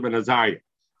Lezer ben Azariah.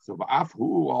 So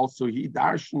Ba'afu also he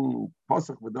darshan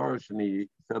pasach v'darsh, and he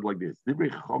said like this: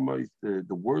 Divrei Chacham,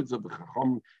 the words of the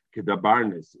Chacham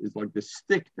kedabarnis is like the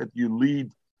stick that you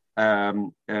lead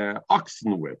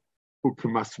oxen with,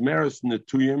 ukemasmeres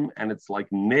netuyim, and it's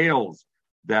like nails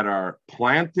that are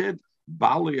planted.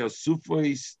 Bali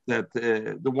asufos, that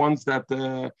the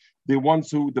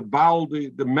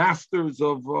masters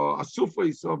of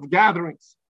asufos of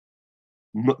gatherings.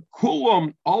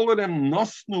 Kulam, all of them,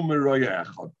 nosnu meroya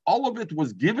echad. All of it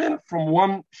was given from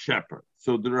one shepherd.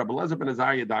 So the Rabbi Lezer ben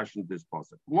Azariah darshan this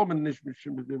pasuk.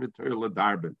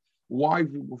 Why?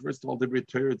 First of all, the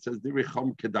Torah it says divrei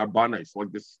chacham kedarbanes,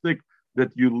 like the stick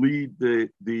that you lead the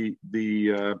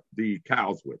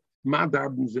cows with. Ma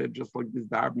darben zeh, just like this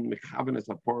darben mechavenes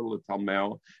apor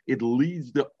letalmeo. It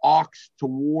leads the ox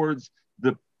towards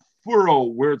the furrow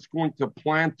where it's going to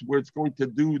plant, where it's going to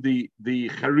do the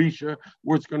charisha,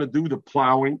 where it's going to do the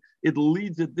plowing. It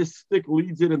leads it. This stick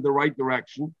leads it in the right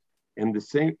direction, and the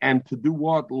same. And to do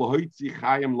what? Lohoitzi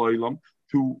chayim loilam,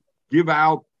 to give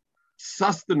out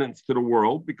sustenance to the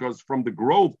world, because from the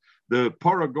growth, the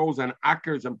parah goes and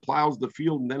ackers and plows the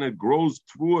field, and then it grows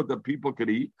through it that people could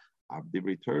eat.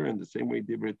 Divrei Torah, in the same way,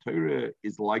 Divrei Torah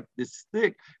is like this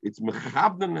stick. It's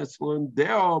mechavnenes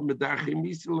l'ndeo medarchim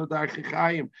misel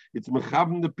l'darchim. It's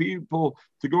mechavnen the people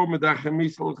to go medarchim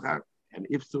misel. And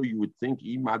if so, you would think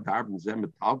you would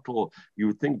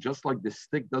think just like the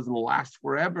stick doesn't last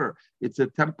forever. It's a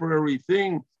temporary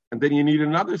thing. And then you need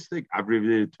another stick.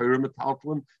 Maybe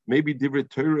Divrei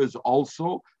Torah is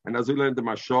also, and as we learned the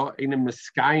Mashah,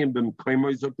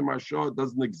 it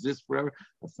doesn't exist forever.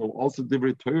 So also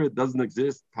Divrei Torah doesn't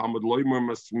exist. Talmud Loimer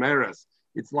Masmeres.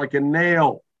 It's like a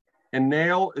nail. A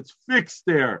nail, it's fixed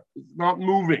there. It's not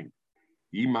moving.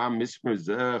 If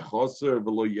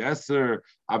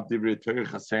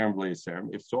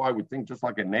so, I would think just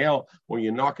like a nail, when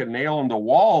you knock a nail on the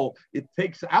wall, it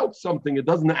takes out something. It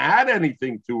doesn't add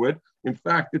anything to it. In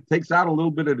fact, it takes out a little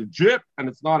bit of the jip, and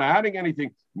it's not adding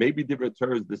anything. Maybe Divrei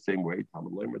Torah is the same way.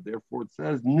 Therefore, it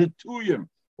says nituyim,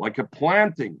 like a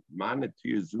planting.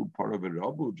 Just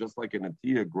like a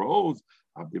natiyah grows,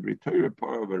 Divrei Torah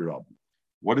part of a rabu.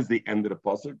 What is the end of the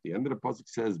pasuk? The end of the pasuk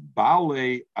says,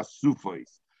 Bale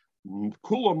Asufais.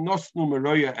 Kulam nosnu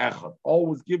meroya echad.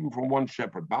 Always given from one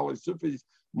shepherd. Bale Asufais,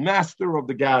 master of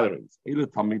the gatherings. Ele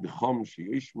tamid chom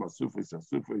sheishma Asufais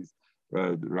Asufais.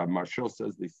 Rav Marshall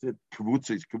says they sit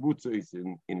kivutzis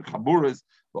in chaburas,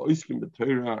 va'oiskim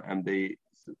b'Torah, and they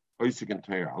oisik in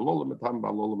Torah. Halola matam,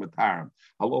 halola matarim,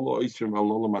 halola oisrim,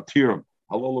 halola matirim,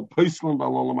 halola poislim,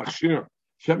 halola machshirim.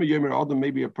 Shema Yemer Adam,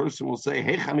 maybe a person will say,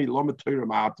 hey, Chani Lama Torah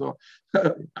Ma'ata.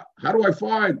 How do I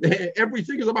find?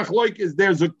 Everything is a machloikis.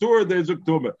 There's a Torah, there's a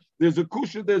Tumah. There's a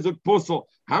Kusha, there's a Puzzle.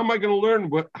 How am I going to learn?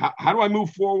 How do I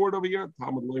move forward over here?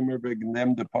 Talmud Leimer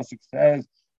Begnem, the pasuk says,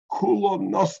 Kulo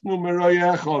Nosnu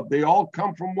Merayechad. They all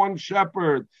come from one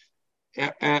shepherd.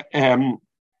 Kail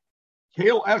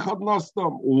Echad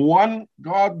Nostam. One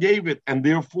God gave it, and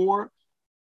therefore,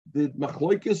 the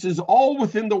machloikis is all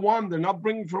within the one. They're not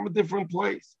bringing from a different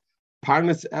place.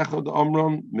 Parnas echad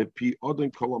amram mepi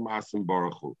odin kolamasim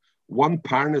baruchu. One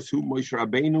parnas who Moshe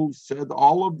Rabbeinu said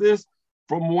all of this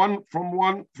from one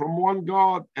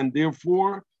God, and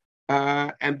therefore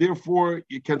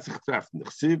you can sich treffen.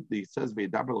 Nechsiv, he says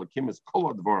veidaber lakim is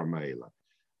kol advar ma'ela.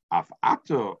 Af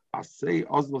ato asay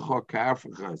ozlecha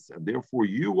ka'afrachas, and therefore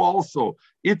you also,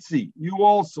 Itzi, you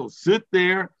also sit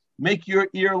there, make your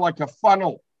ear like a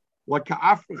funnel. Like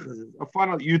a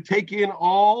funnel, you take in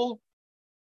all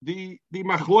the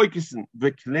machloikisen.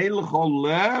 V'knei l'chol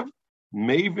lev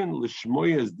maven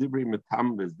l'shmoya is divrei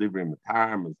metam, is divrei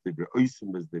matarim, is divrei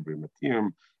oisim, is divrei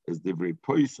matirim, is divrei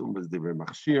poisim, is divrei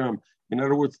machshirim. In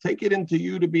other words, take it into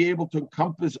you to be able to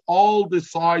encompass all the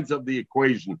sides of the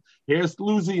equation. Here's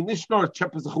Luzi, Nishnor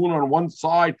Chepezachun on one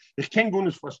side, ich kann gut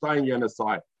nicht verstehen jene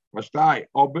side. Versteh,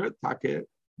 aber take.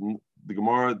 The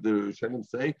Gemara, the Rishonim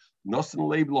say, "Nosen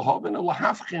leib lahavin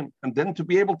lahafchin," and then to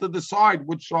be able to decide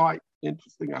which side.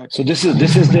 Interesting. So this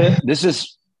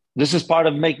is part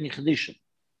of making chadishim.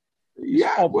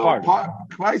 Yeah,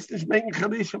 Christ is making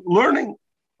chadishim, learning.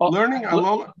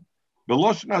 The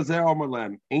Lashon Hazeh Amar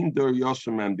Lem Ein Der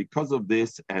Yoshem, and because of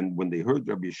this, and when they heard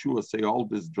Rabbi Yeshua say all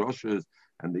these drushes,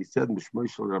 and they said Mishmoy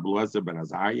Shel Rabbi Eliezer ben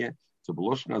Azariah. So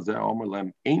B'Lashon Hazeh Amar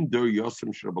Lem Ein Der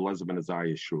Yosem Shel Rabbi Eliezer ben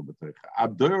Azariah Yeshua b'Teicha.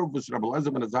 Ader was Rabbi Eliezer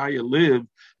ben Azariah lived.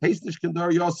 Heisnish Ken Der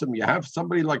Yosem. You have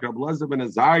somebody like Rabbi Eliezer ben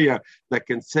Azariah that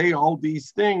can say all these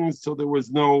things, so there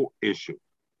was no issue.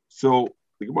 So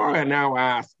the Gemara now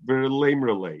asks,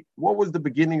 what was the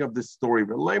beginning of this story?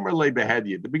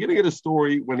 The beginning of the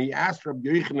story, when he asked Rabbi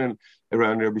Yochanan,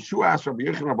 Rabbi Yeshua asked Rabbi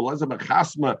Yochanan, Rabbi Eliezer ben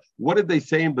Chasma, what did they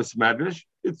say in Besmedrash?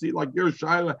 It's like your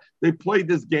Shaila, they played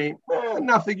this game.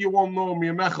 Nothing you won't know.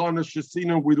 We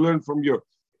learned from you.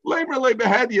 Let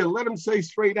him say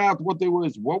straight out what they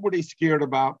was. What were they scared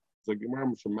about?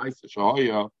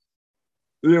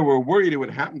 They were worried it would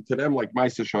happen to them like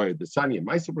Maisa Shoya, the Sanya.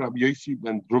 Maisa Rabbi Yossi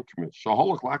ben Drukmish.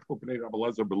 Shaholach Lakbo Pnei Rabbi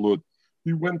Eliezer Belud.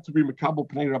 He went to be Makabel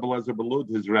Pnei Rabbi Eliezer Belud,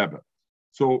 his Rebbe.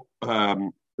 So Rabbi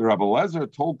Eliezer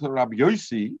told to Rabbi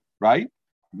Yossi, right?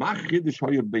 What were they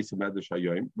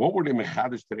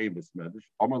mechadish today in Besmedrash?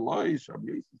 Amar Lois, Rabbi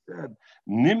Yossi said,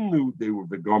 Nimnu, they were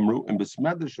Begomru, and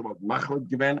Besmedrash about Machlad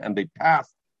given, and they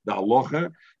passed the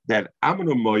halacha that Ammon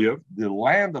Moav, the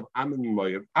land of Ammon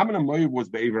Moav was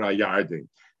Be'ever HaYarden,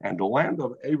 and the land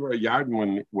of Ever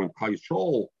HaYarden, when Klal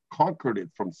Yisrael conquered it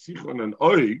from Sichon and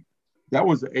Og, that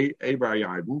was Ever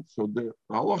HaYarden. So the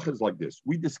halacha is like this.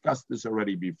 We discussed this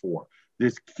already before.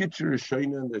 There's Kitcher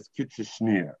Shena and there's Kitcher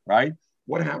Shnia, right?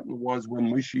 What happened was when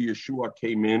Moshe Yeshua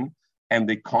came in and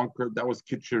they conquered, that was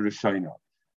Kitcher Shena.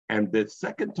 And the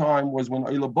second time was when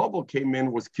Oila Bavel came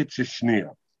in, was Kitcher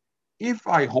Shnia. If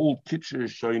I hold Kitcher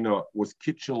Shena was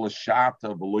Kitcher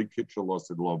Lashata, Veloy Kitcher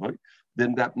Lasidlovai,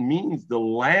 then that means the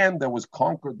land that was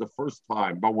conquered the first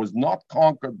time, but was not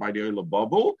conquered by the Oila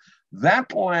Bavel,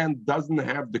 that land doesn't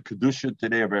have the Kedusha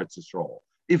today of Eretz Yisrael.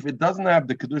 If it doesn't have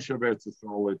the Kedusha of Eretz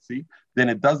Yisrael, let's see, then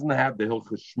it doesn't have the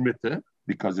Hilchah Shmita,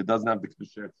 because it doesn't have the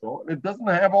Kedusha of Yisrael, and it doesn't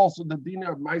have also the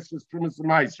Dina of Maisras, Trumas, and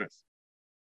Maisras.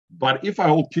 But if I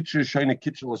hold Kitcher Shena,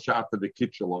 Kitcher Lashata, the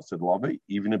Kitcher Lasidlovai,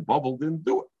 even if Bavel didn't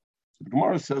do it. The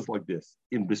Gemara says like this: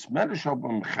 in Besmedrash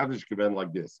Chadish given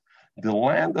like this, the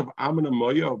land of Ammon and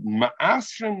Moav,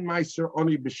 Ma'asrin Meiser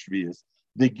Oni B'Shvius,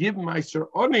 they give Meiser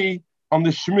Oni on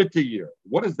the Shemitah year.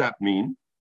 What does that mean?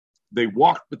 They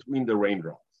walked between the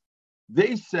raindrops.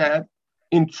 They said,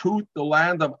 in truth, the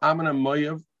land of Ammon and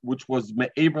Moav, which was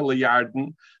Me'ever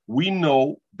LeYarden, we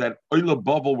know that Oila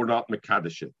Bavel were not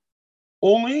Mekadesh.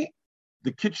 Only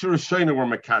the Kitcher Shena were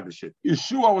Mekadesh.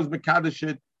 Yeshua was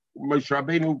Mekadesh. Moshe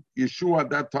Rabbeinu, Yeshua at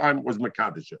that time was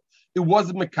Mekadesh. It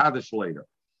wasn't Mekadesh later.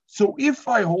 So if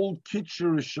I hold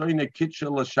kitcher Rishoina, kitcher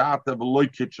Lashata, Veloy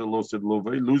kitcher Losid Love,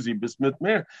 Luzi Bismit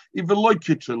Mer, if Veloy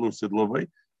kitcher Losid Love,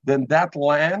 then that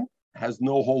land has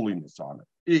no holiness on it.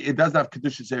 It doesn't have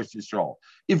Kedushas Eretz Yisrael.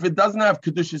 If it doesn't have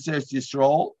Kedushas Eretz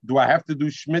Yisrael, do I have to do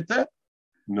Shemitah?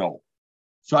 No.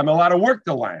 So I'm allowed to work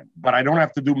the land, but I don't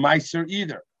have to do Meiser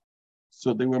either.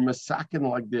 So they were masakin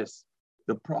like this.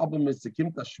 The problem is the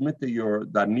Kimta Shemitah, your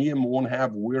Daniyim won't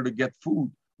have where to get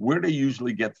food. Where they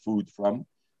usually get food from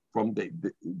they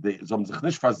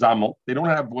don't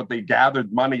have what they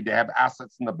gathered money. They have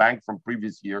assets in the bank from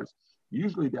previous years.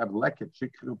 Usually they have leket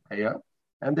shikru peah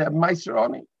and they have meiser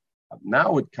oni.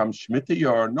 Now it comes Shemitah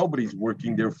Yor, nobody's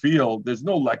working their field. There's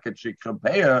no leket shikru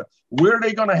peah. Where are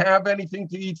they going to have anything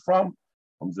to eat from?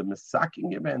 Comes the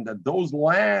misaking event that those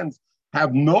lands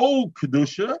have no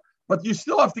kedusha, but you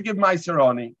still have to give meiser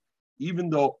oni, even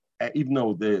though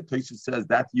the Tosfos says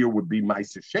that year would be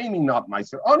meiser sheni, not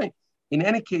meiser oni. In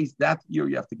any case, that year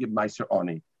you have to give meiser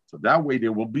oni. So that way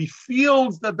there will be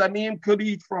fields that Daniyim could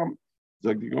eat from.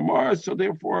 So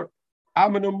therefore,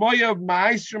 Amanamoya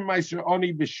meiser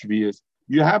oni b'shvius.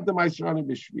 You have the meiser oni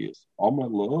b'shvius.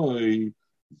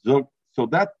 So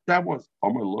that was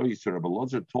Amar Loi. So Rabbi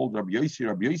Elazar told Rabbi Yossi.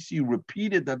 Rabbi Yossi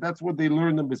repeated that that's what they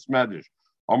learned in Bismedish.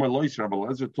 Amar Loi. So Rabbi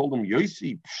Elazar told him,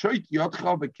 Yossi, pshoit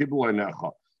yotcha v'kibul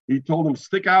einecha. He told him,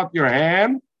 stick out your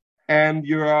hand and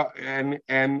your and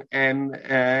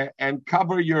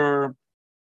cover your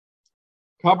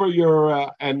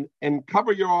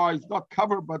eyes. Not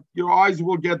cover, but your eyes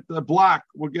will get black.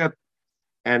 Will get.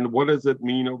 And what does it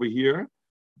mean over here?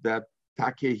 That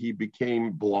Take he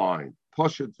became blind.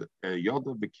 Poshet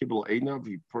Yodav v'kibul einav.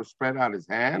 He spread out his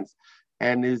hands,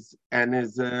 and his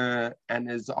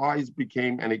eyes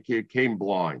became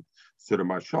blind. So the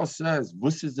Maharsha says,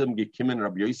 "Vusizim gekimin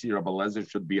Rabbi Yossi, Rabbi Elazar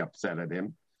should be upset at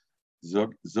him."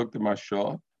 Zog the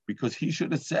Maharsha, because he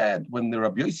should have said when the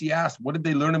Rabbi Yossi asked, "What did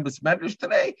they learn in Bismedish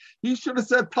today?" He should have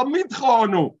said, "Talmid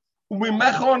chanu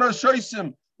umimechon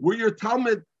hashoisim." We're your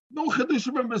Talmud. No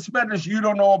chedushim in Bismedish you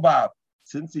don't know about.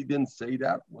 Since he didn't say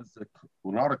that, was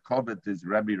not a covet is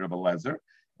Rabbi Elazar,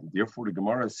 and therefore the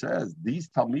Gemara says these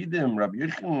Talmidim, Rabbi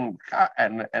Yechon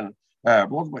and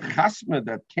Chasma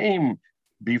that came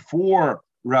before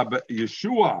Rabbi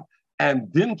Yeshua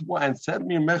and said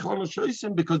me Mechon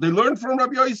Hashoisim because they learned from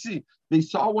Rabbi Yossi. They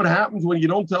saw what happens when you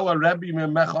don't tell a Rabbi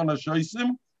Mechon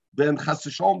Hashoisim, then Chas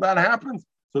v'Shalom that happens.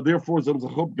 So therefore,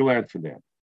 Zamzachub gelernt for them.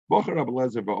 Bocher Rabbi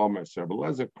Elazar v'Omer. So Rabbi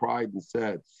Elazar cried and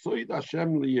said, "Soid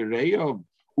Hashem liyireyav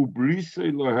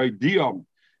ubrisei lohaydiyam."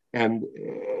 And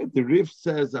the Rif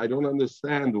says, I don't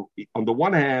understand. On the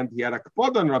one hand, he had a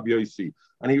kpod on Rabbi Yossi,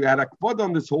 and he had a kpod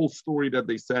on this whole story that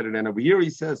they said. And over here he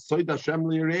says, Soid Hashem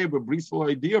liyireyav ubrisei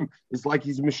lohaydiyam. It's like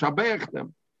he's mishabeach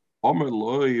them. Omer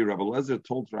loy, Rabbi Elazar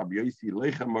told Rabbi Yossi,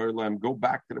 Lechem Erlam, go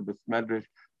back to the Bismedish,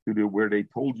 where they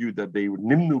told you that they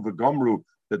nimnu v'gomru,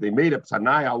 that they made up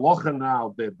Sanai Alocha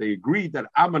now, that they agreed that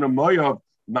Aman Amoyav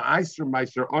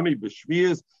Meiser Oni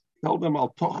B'Shvias, tell them Al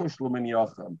Tochash L'min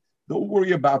Yacham. Don't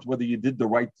worry about whether you did the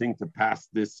right thing to pass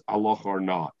this Alocha or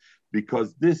not,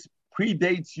 because this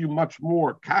predates you much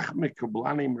more. Kach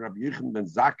Mekublanim Rabbi Yechon ben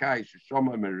Zakkai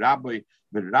Sheshoma Merabbi,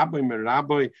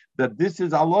 that this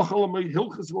is Alocha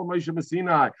Hilchas L'Moshe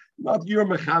Messinai, not your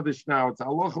Mechadish now. It's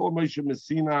Alocha L'Moshe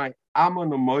Messinai. Aman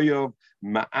Amoyav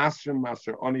Ma'asrim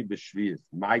Maser Oni B'Shvius.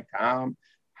 My time,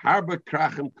 Harba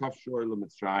Krachem Kafshu Olam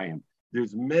Mitzrayim.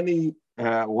 There's many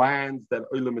lands that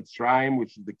Olam Mitzrayim,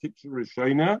 which is the Kitcher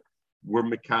Rishona, were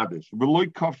Mekadesh. V'loi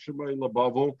Kafshu Olam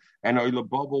Bavel, and Olam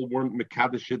Bavel weren't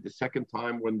Mekadesh the second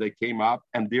time when they came up,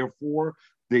 and therefore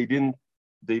they didn't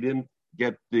remain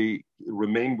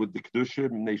with the Kedusha,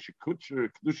 Neshe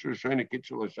Kedusha Rishona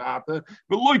Kitcher Lashata,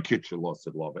 V'loi Kitcher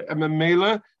Losid Love. And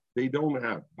Memela, they don't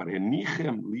have, but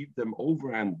Enichem leave them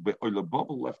over, and Olam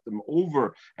Bavel left them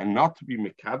over, and not to be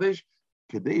Mekadesh,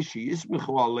 Kadeshi Yismichu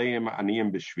Aleim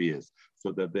Aniyim B'Shvias,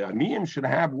 so that the Aniyim should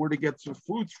have where to get some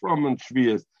fruits from in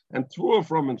Shvias and Torah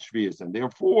from in Shvias, and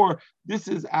therefore this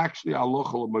is actually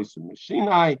Alocha L'Moshe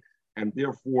Messinai, and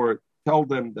therefore tell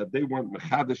them that they weren't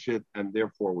Mechadish it, and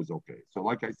therefore it was okay. So,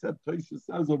 like I said, Tosfos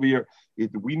says over here,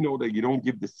 we know that you don't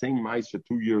give the same Meiser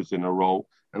 2 years in a row.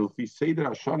 And if we say that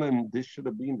Hashanah, this should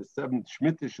have been the seventh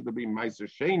Shemitah, should have been Meiser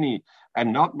Sheni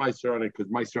and not Meiser Ani, because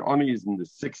Meiser Ani is in the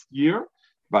 6th year.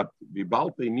 But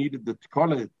Vibalt, they needed the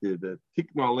Tikna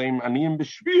Aleim Aniyim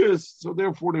B'Shvius, so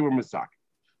therefore they were Misak.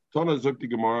 Tana Zukti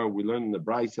Gemara, we learn in the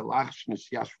Brayse Lach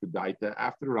Nisyash V'Daita.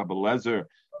 After Rabbi Elazar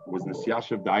was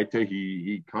Nisyash V'Daita,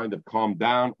 he kind of calmed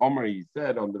down. Omer, he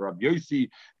said on the Rabbi Yossi,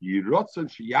 Yirotzen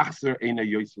Sheyachzer Eina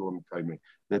Yossi L'M Kaimeh,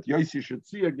 that Yossi should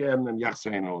see again and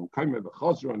Yachzer Eina L'M Kaimeh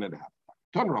V'Chazro, and it happened.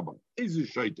 Ton Rabban, Izu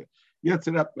Shoyte. Jetzt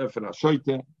redt man von der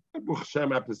Scheute. Buch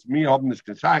Hashem etwas, wir haben nicht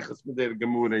gescheiches mit der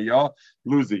Gemurre, ja.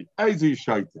 Lucy, easy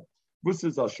Scheute. Was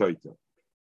ist a Scheute?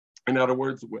 In other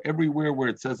words, everywhere where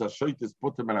it says a Scheute is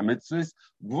put in a mitzvah,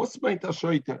 was meint a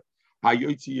Scheute?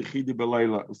 Hayotzi Yechidi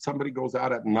Belayla. If somebody goes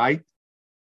out at night,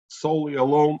 solely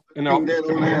alone, he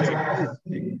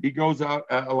goes out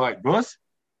like bus.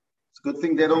 It's a good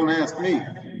thing they don't ask me.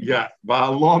 Yeah,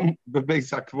 Ba'alon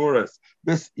bebeis hakvoros.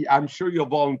 This, I'm sure you'll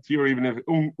volunteer even if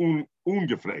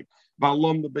ungefragt.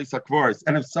 Ba'alon bebeis hakvoros.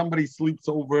 And if somebody sleeps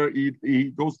over,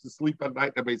 he goes to sleep at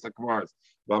night at beis hakvoros.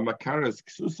 Ba'makaras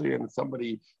ksusi, and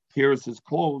somebody tears his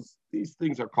clothes. These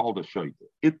things are called a shoyte.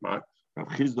 Itma, Rav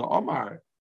Chizda Omar.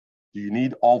 Do you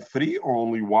need all three or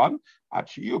only one? To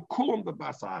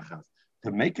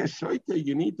make a shoyte,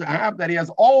 you need to have that he has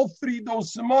all three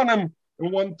those simonim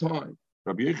in one time.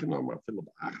 Rabbi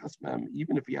Yochanan,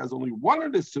 even if he has only one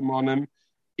of the simonim,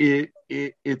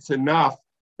 it's enough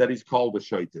that he's called a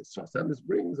shoyte. So this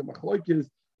brings a machloikis,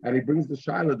 and he brings the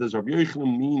shaila. Does Rabbi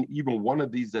Yochanan mean even one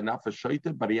of these is enough a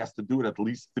shoyte, but he has to do it at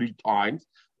least 3 times,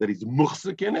 that he's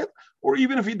muchsik in it? Or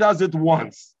even if he does it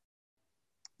once?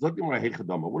 What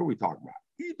are we talking about?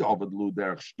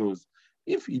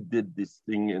 If he did this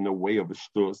thing in a way of a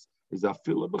shtus, is a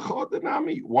fila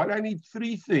b'chodanami. Why do I need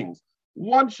 3 things?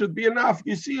 One should be enough.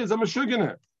 You see, as I'm a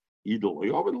shugana.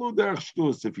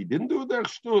 If he didn't do their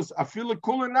shtus, a fila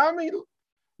kulanami.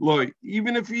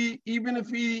 Even if he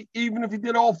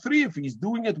did all 3, if he's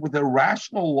doing it with a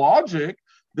rational logic,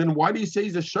 then why do you say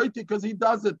he's a shoyte? Because he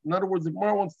does it. In other words, the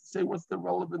Gemara wants to say, what's the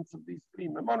relevance of these 3?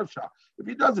 If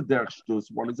he does it derech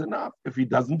shtus, 1 is enough. If he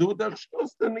doesn't do it derech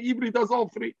shtus, then even he does all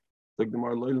 3. Like the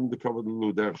Gemara loylim to cover the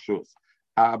derech shtus.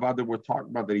 About that, we're talking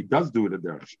about that he does do it at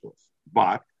derech shtus.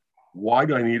 But why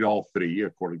do I need all 3?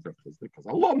 According to Chizda, because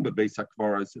I love the basic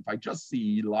hakvaros. If I just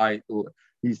see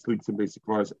he sleeps in basic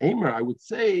hakvaros, Aimer, I would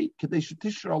say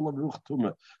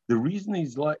the reason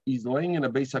he's laying in a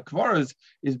basic hakvaros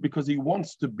is because he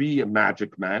wants to be a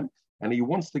magic man and he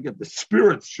wants to get the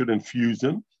spirits should infuse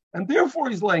him, and therefore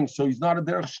he's laying. So he's not a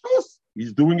derech shtus.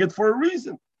 He's doing it for a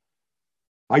reason.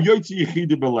 That's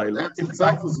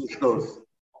itself is a shtus.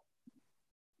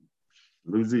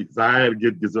 Lucy, Zayr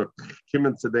get gesagt.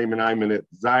 Kimmen today in 1 minute.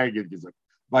 Zayr get gesagt.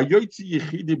 Vayotzi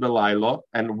yechidi belayla,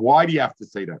 and why do you have to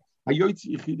say that?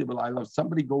 Vayotzi yechidi belayla. If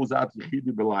somebody goes out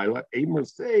yechidi belayla, Eimer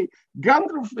say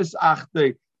gandruf is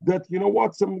achte. That you know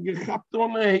what?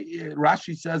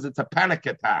 Rashi says it's a panic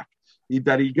attack.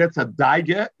 That he gets a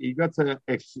daige, he gets a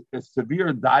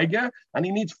severe daige, and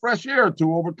he needs fresh air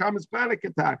to overcome his panic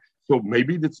attack. So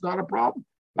maybe that's not a problem.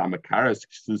 And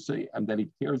then he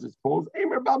tears his clothes.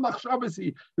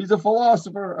 He's a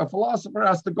philosopher. A philosopher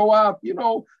has to go out. You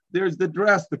know, there's the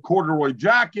dress, the corduroy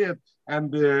jacket, and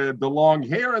the long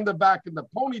hair in the back, and the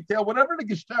ponytail, whatever the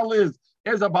gestell is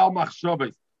a Baal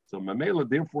Machshavas. So Mamela,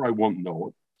 therefore, I won't know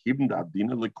it.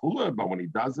 But when he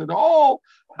does it all,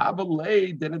 have a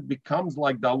lay, then it becomes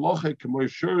like the aloche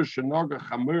k'moishur shenoga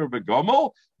chamur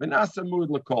v'gomel v'nasa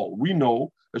muid l'kol. We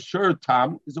know a shur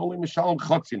tam is only mishalom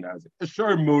chotzi nezik. A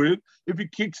shur muid, if he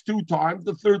kicks 2 times,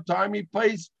 the 3rd time he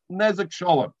pays nezek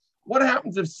shalom. What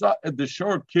happens if the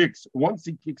shur kicks? Once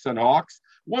he kicks an ox,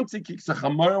 once he kicks a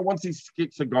chamur, once he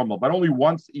kicks a gomel, but only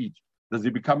once each. Does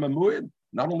he become a muid?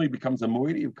 Not only becomes a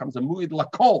muid, he becomes a muid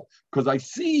lakol, because I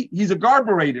see he's a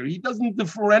garburator. He doesn't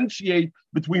differentiate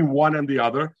between one and the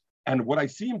other. And what I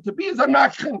see him to be is a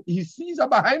nachchen. He sees a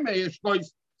beheime.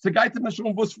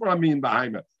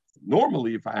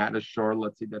 Normally, if I had a shor,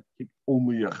 let's say that kicked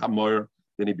only a chamor,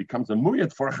 then he becomes a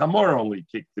muyat for a chamor only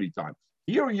kicked 3 times.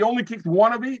 Here, he only kicked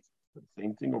 1 of each. The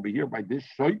same thing over here by this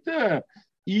shoyte.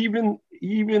 Even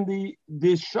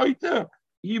this shoyte,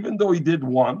 even though he did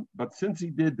 1, but since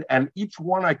he did, and each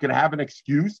one I could have an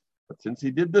excuse, but since he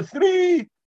did the 3,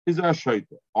 is a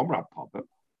shoyte. Omra Papa.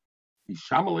 So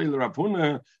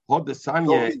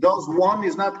he does 1,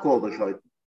 is not called a shoyte.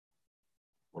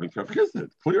 According to Rav Chizda,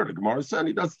 it's clear. The Gemara said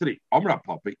he does 3. Omra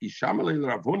Papa. If Rav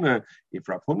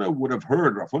Huna would have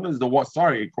heard, Rav Huna is the one.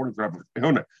 Sorry, according to Rav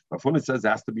Huna, Rav Huna says it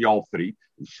has to be all 3.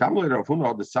 If Rav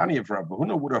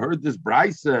Huna would have heard this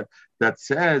brisa that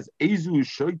says, "Ezu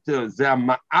shoyte ze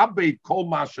ma'abed kol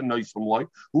ma'shenoisem loy."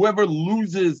 Whoever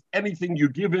loses anything you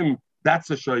give him, that's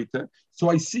a shoyte. So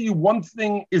I see 1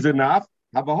 thing is enough.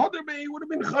 Have a other bay would have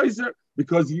been chayzer,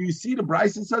 because you see the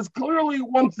brisa says clearly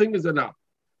 1 thing is enough.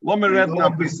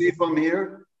 We see from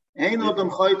here. So he does,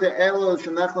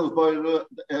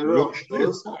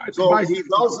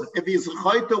 if he's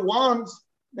chayte once,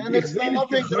 then it's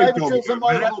nothing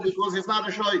because he's not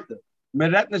a shayte.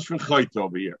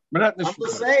 Over here. I'm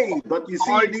just saying, but you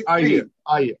see,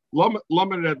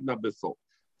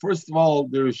 First of all,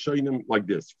 there is showing him like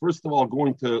this. First of all,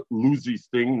 going to Lucy's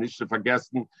thing, nicht zu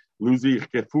vergessen, Lucy, ich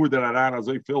gefuhr der Aran,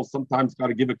 also ich feel sometimes got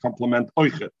to give a compliment.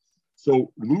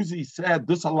 So Lucy said,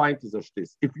 this aligned is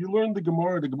this. If you learn the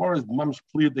Gemara is mamish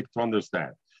pliedig to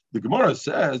understand. The Gemara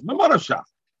says,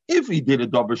 if he did a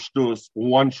double shtus,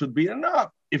 one should be enough.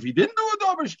 If he didn't do a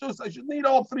double shtus, I should need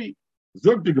all three.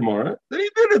 Zog the Gemara, then he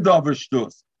did a double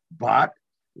shtus. But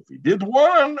if he did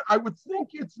one, I would think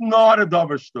it's not a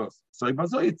double shtus. So if I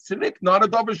say it's not a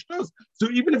double shtus. So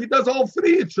even if he does all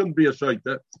three, it shouldn't be a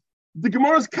shaita. The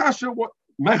Gemara's kasha, what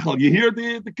Mechel, you hear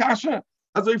the kasha?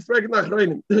 As I frag nach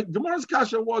rein. The Gemara's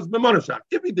kasha was Memonashach.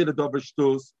 If he did a double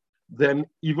shtus, then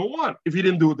even one. If he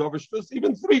didn't do a double shtus,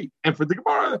 even three. And for the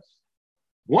Gemara,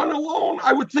 one alone,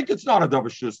 I would think it's not a double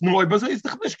shtus. No, but it's the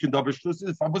chmishkin double shtus.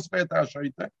 If I was fair to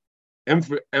shaita, and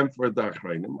for the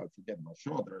achreinim, I forget my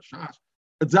shoulder, shash.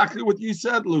 Exactly what you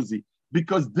said, Lucy.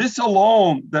 Because this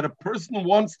alone, that a person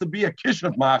wants to be a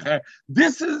kishav macher,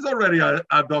 this is already a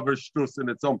double shtus in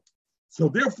its own. So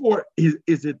therefore,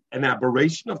 is it an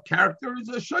aberration of character? Is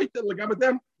a shaitan? Like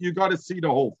them, you got to see the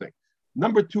whole thing.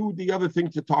 Number two, the other thing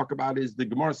to talk about is the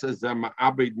Gemara says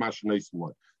abed mashneis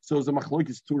one. So the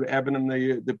machlokes tur eben and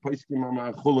the poskim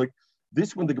chulik.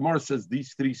 This one, the Gemara says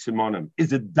these three simonim.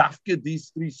 Is it dafke these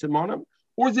three simonim?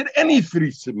 Or is it any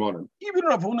three simonim? Even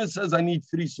Rav Huna says I need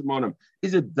three simonim.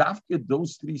 Is it dafke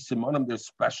those three simonim? They're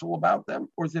special about them,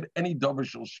 or is it any davar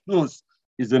shel shtus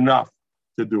is enough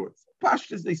to do it?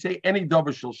 Pashtas, they say any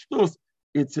davar shel shtus.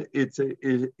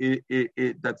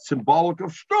 That's symbolic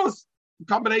of shtus. A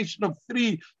combination of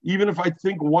three. Even if I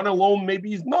think one alone maybe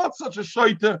he's not such a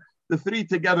shaita, the three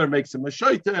together makes him a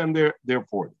shaita, and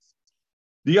therefore this.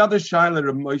 The other shaila,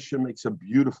 Rav Moshe makes a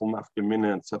beautiful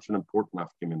nafkamina and such an important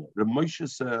nafkamina. Rav Moshe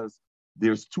says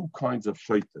there's two kinds of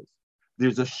shaitas.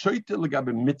 There's a shaita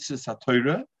legabe mitzvahs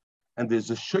haTorah, and there's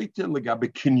a shaita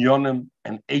legabe kinyonim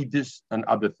and edis and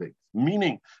other things.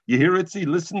 Meaning, you hear it, see,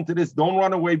 listen to this, don't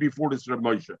run away before this Rav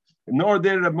Moshe. Nor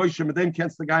there Rav Moshe, but then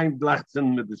can't the guy in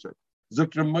Blachten with the shaita.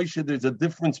 Zok Rav Moshe, there's a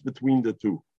difference between the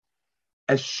two.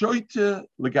 A shaita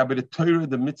legabe the Torah,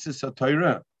 the mitzvahs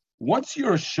haTorah. Once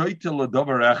you're a shaita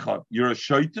l'davar echad, you're a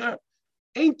shaita.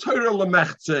 Ain't Torah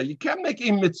lemechze. You can't make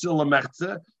a mitzvah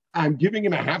lemechze. I'm giving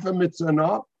him a half a mitzvah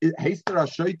now. Heister a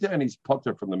shaita, and he's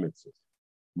potter from the mitzvah.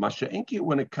 Masha'enki,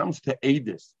 when it comes to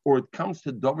edis or it comes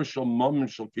to davar shel mom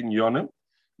and shel kinyonim,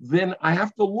 then I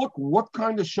have to look what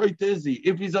kind of shaita is he.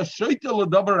 If he's a shaita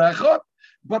l'davar echad,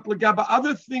 but l'gaba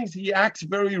other things he acts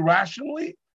very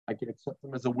rationally, I can accept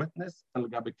him as a witness. And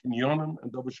l'gaba kinyonim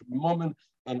and davar shel mom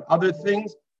and other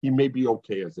things, he may be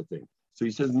okay as a thing. So he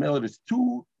says, Mela, there's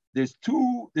an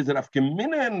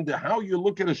afkamina, and how you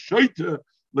look at a shaita,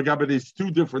 there's two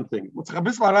different things. What's a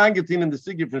bisschen reingeteen in the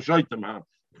Sigi von Shaita, man.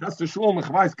 That's the shul, ich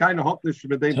weiß, keine hat nicht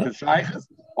mit dem Verscheiches,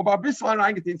 aber ein bisschen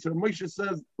reingeteen, so Moshe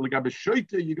says,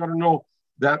 shaita, you got to know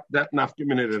that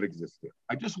nafkamina that exists there.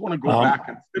 I just want to go back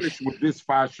and finish with this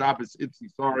fast Shabbos.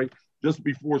 Sorry, just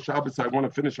before Shabbos, I want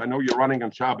to finish. I know you're running on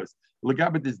Shabbos.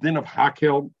 Legabe this din of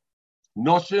Hakel,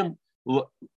 Noshim,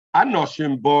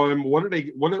 Anoshim Boim. What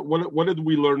did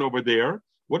we learn over there?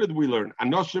 What did we learn?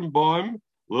 Anoshim Boim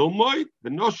Lilmoy, the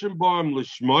Noshim Boim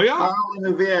Lishmoya,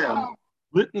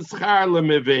 Litten Schar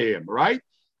Lemeveim, right?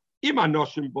 Im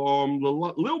Anoshim Boim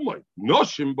Lilmoy,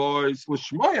 Noshim Boys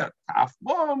Lishmoya, Taf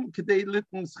Boim Kedei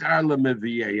Litten Schar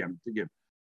Lemeveim to give.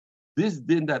 This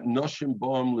did that Noshim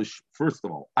Boim Lish. First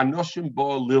of all, Anoshim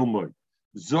Boim Lilmoy.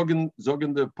 Zogen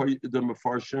the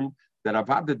Mefarshim. That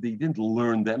Avada, they didn't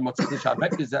learn them.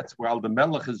 That's where the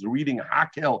Melech is reading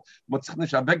Hakel. That's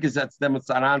them with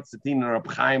Saran Setin and Rab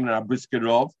Chaim and Rab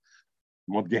Briskerov.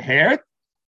 What gehert?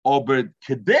 But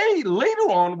today,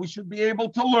 later on, we should be able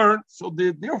to learn. So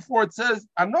therefore, it says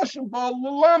Anoshim Bal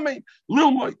Lilame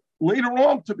Lilmoy. Later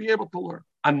on, to be able to learn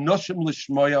Anoshim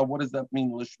Lishmoya. What does that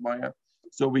mean, Lishmoya?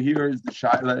 So over here is the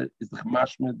Shaila, is the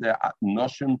Chamashmid. The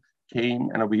Anoshim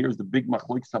came, and over here is the big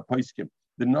Machlok Sapoiskim.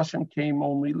 The Noshim came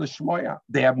only Lishmoya.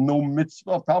 They have no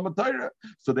mitzvah of Talmud Torah.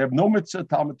 So they have no mitzvah of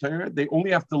Talmud Torah. They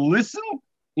only have to listen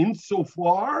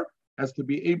insofar as to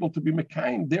be able to be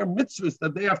Mekayim. Their mitzvahs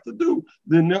that they have to do.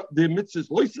 The mitzvahs,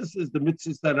 loises is the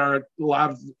mitzvahs that are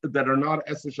not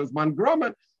Eshesh Azman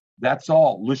Groman. That's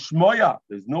all. Lishmoya.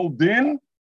 There's no din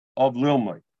of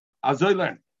Lilmoy.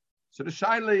 Azoylen. So the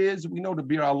shaila is, we know the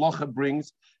Bir Halacha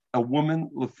brings a woman,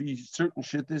 lefi certain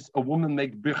shittis, a woman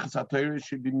make birchas haTorah,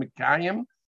 should be mekayim.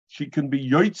 She can be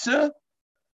yoitze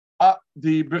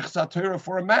the birchas haTorah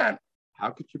for a man. How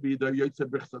could she be the yoitze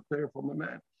birchas haTorah from a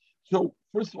man? So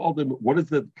first of all, what is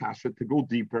the kasha? To go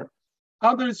deeper,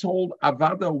 others hold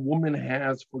avada. A woman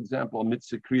has, for example, a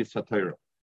mitzvah kriyas haTorah,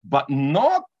 but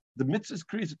not the mitzvah's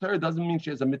Kriyas Torah doesn't mean she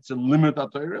has a mitzvah limit on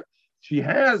Torah. She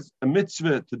has a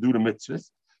mitzvah to do the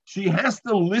mitzvahs. She has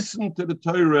to listen to the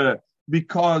Torah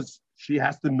because she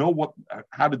has to know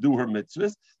how to do her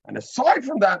mitzvahs. And aside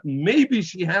from that, maybe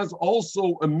she has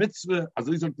also a mitzvah, as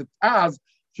I said,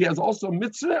 she has also a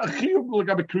mitzvah, a chiyuv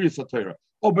l'gabe Kriyas Torah.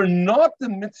 But not the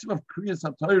mitzvah of Kriyas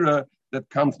Torah that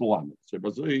comes to Lamed. So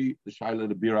the Shaila,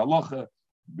 the Bir Halacha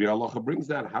brings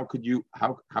that. How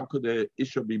could a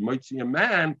Isha be mitzi a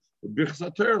man with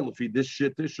Birchas Torah? If this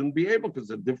shit shouldn't be able, because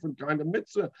it's a different kind of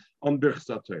mitzvah on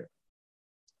Birchas Torah.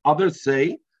 Others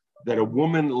say that a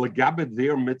woman legabed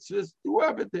their mitzvahs do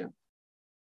have it there.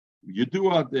 You do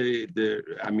the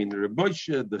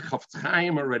Moshe, the Chafetz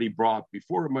Chaim already brought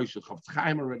before Moshe. Chafetz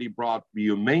Chaim already brought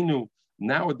B'Yomeinu.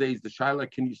 Nowadays, the Shaila,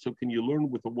 can you learn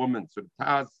with a woman? So the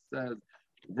Taz says,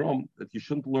 Rom, that you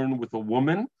shouldn't learn with a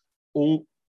woman. Only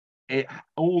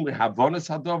Havanas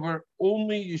Hadavar.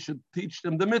 Only you should teach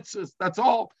them the mitzvahs. That's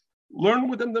all. Learn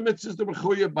with them the mitzvahs, the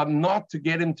mechuya, but not to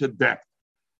get into depth.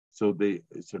 So they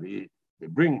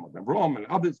bring Rom and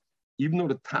others. Even though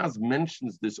the Taz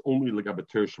mentions this only like a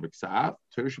Teresh V'Ksav,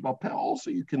 Teresh V'Alpeh,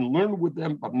 also you can learn with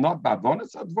them, but not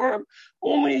B'Avonis Advarim,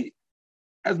 only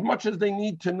as much as they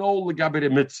need to know L'Gabe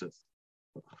Mitzvahs.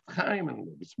 Chaim and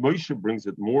Moshe brings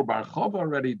it more Bar Chava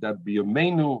already, that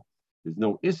B'Yomeinu, there's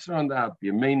no Isra on that,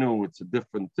 B'Yomeinu, it's a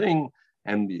different thing,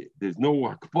 and there's no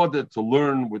Hakpodah to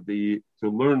learn with the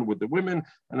women,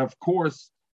 and of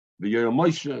course, the Yoel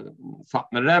Moshe,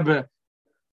 Satmar Rebbe,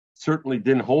 certainly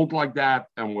didn't hold like that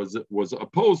and was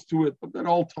opposed to it, but that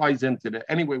all ties into it.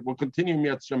 Anyway, we'll continue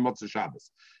Mitzvah Motzei Shabbos.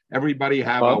 Everybody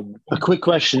have a quick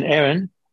question, Aaron.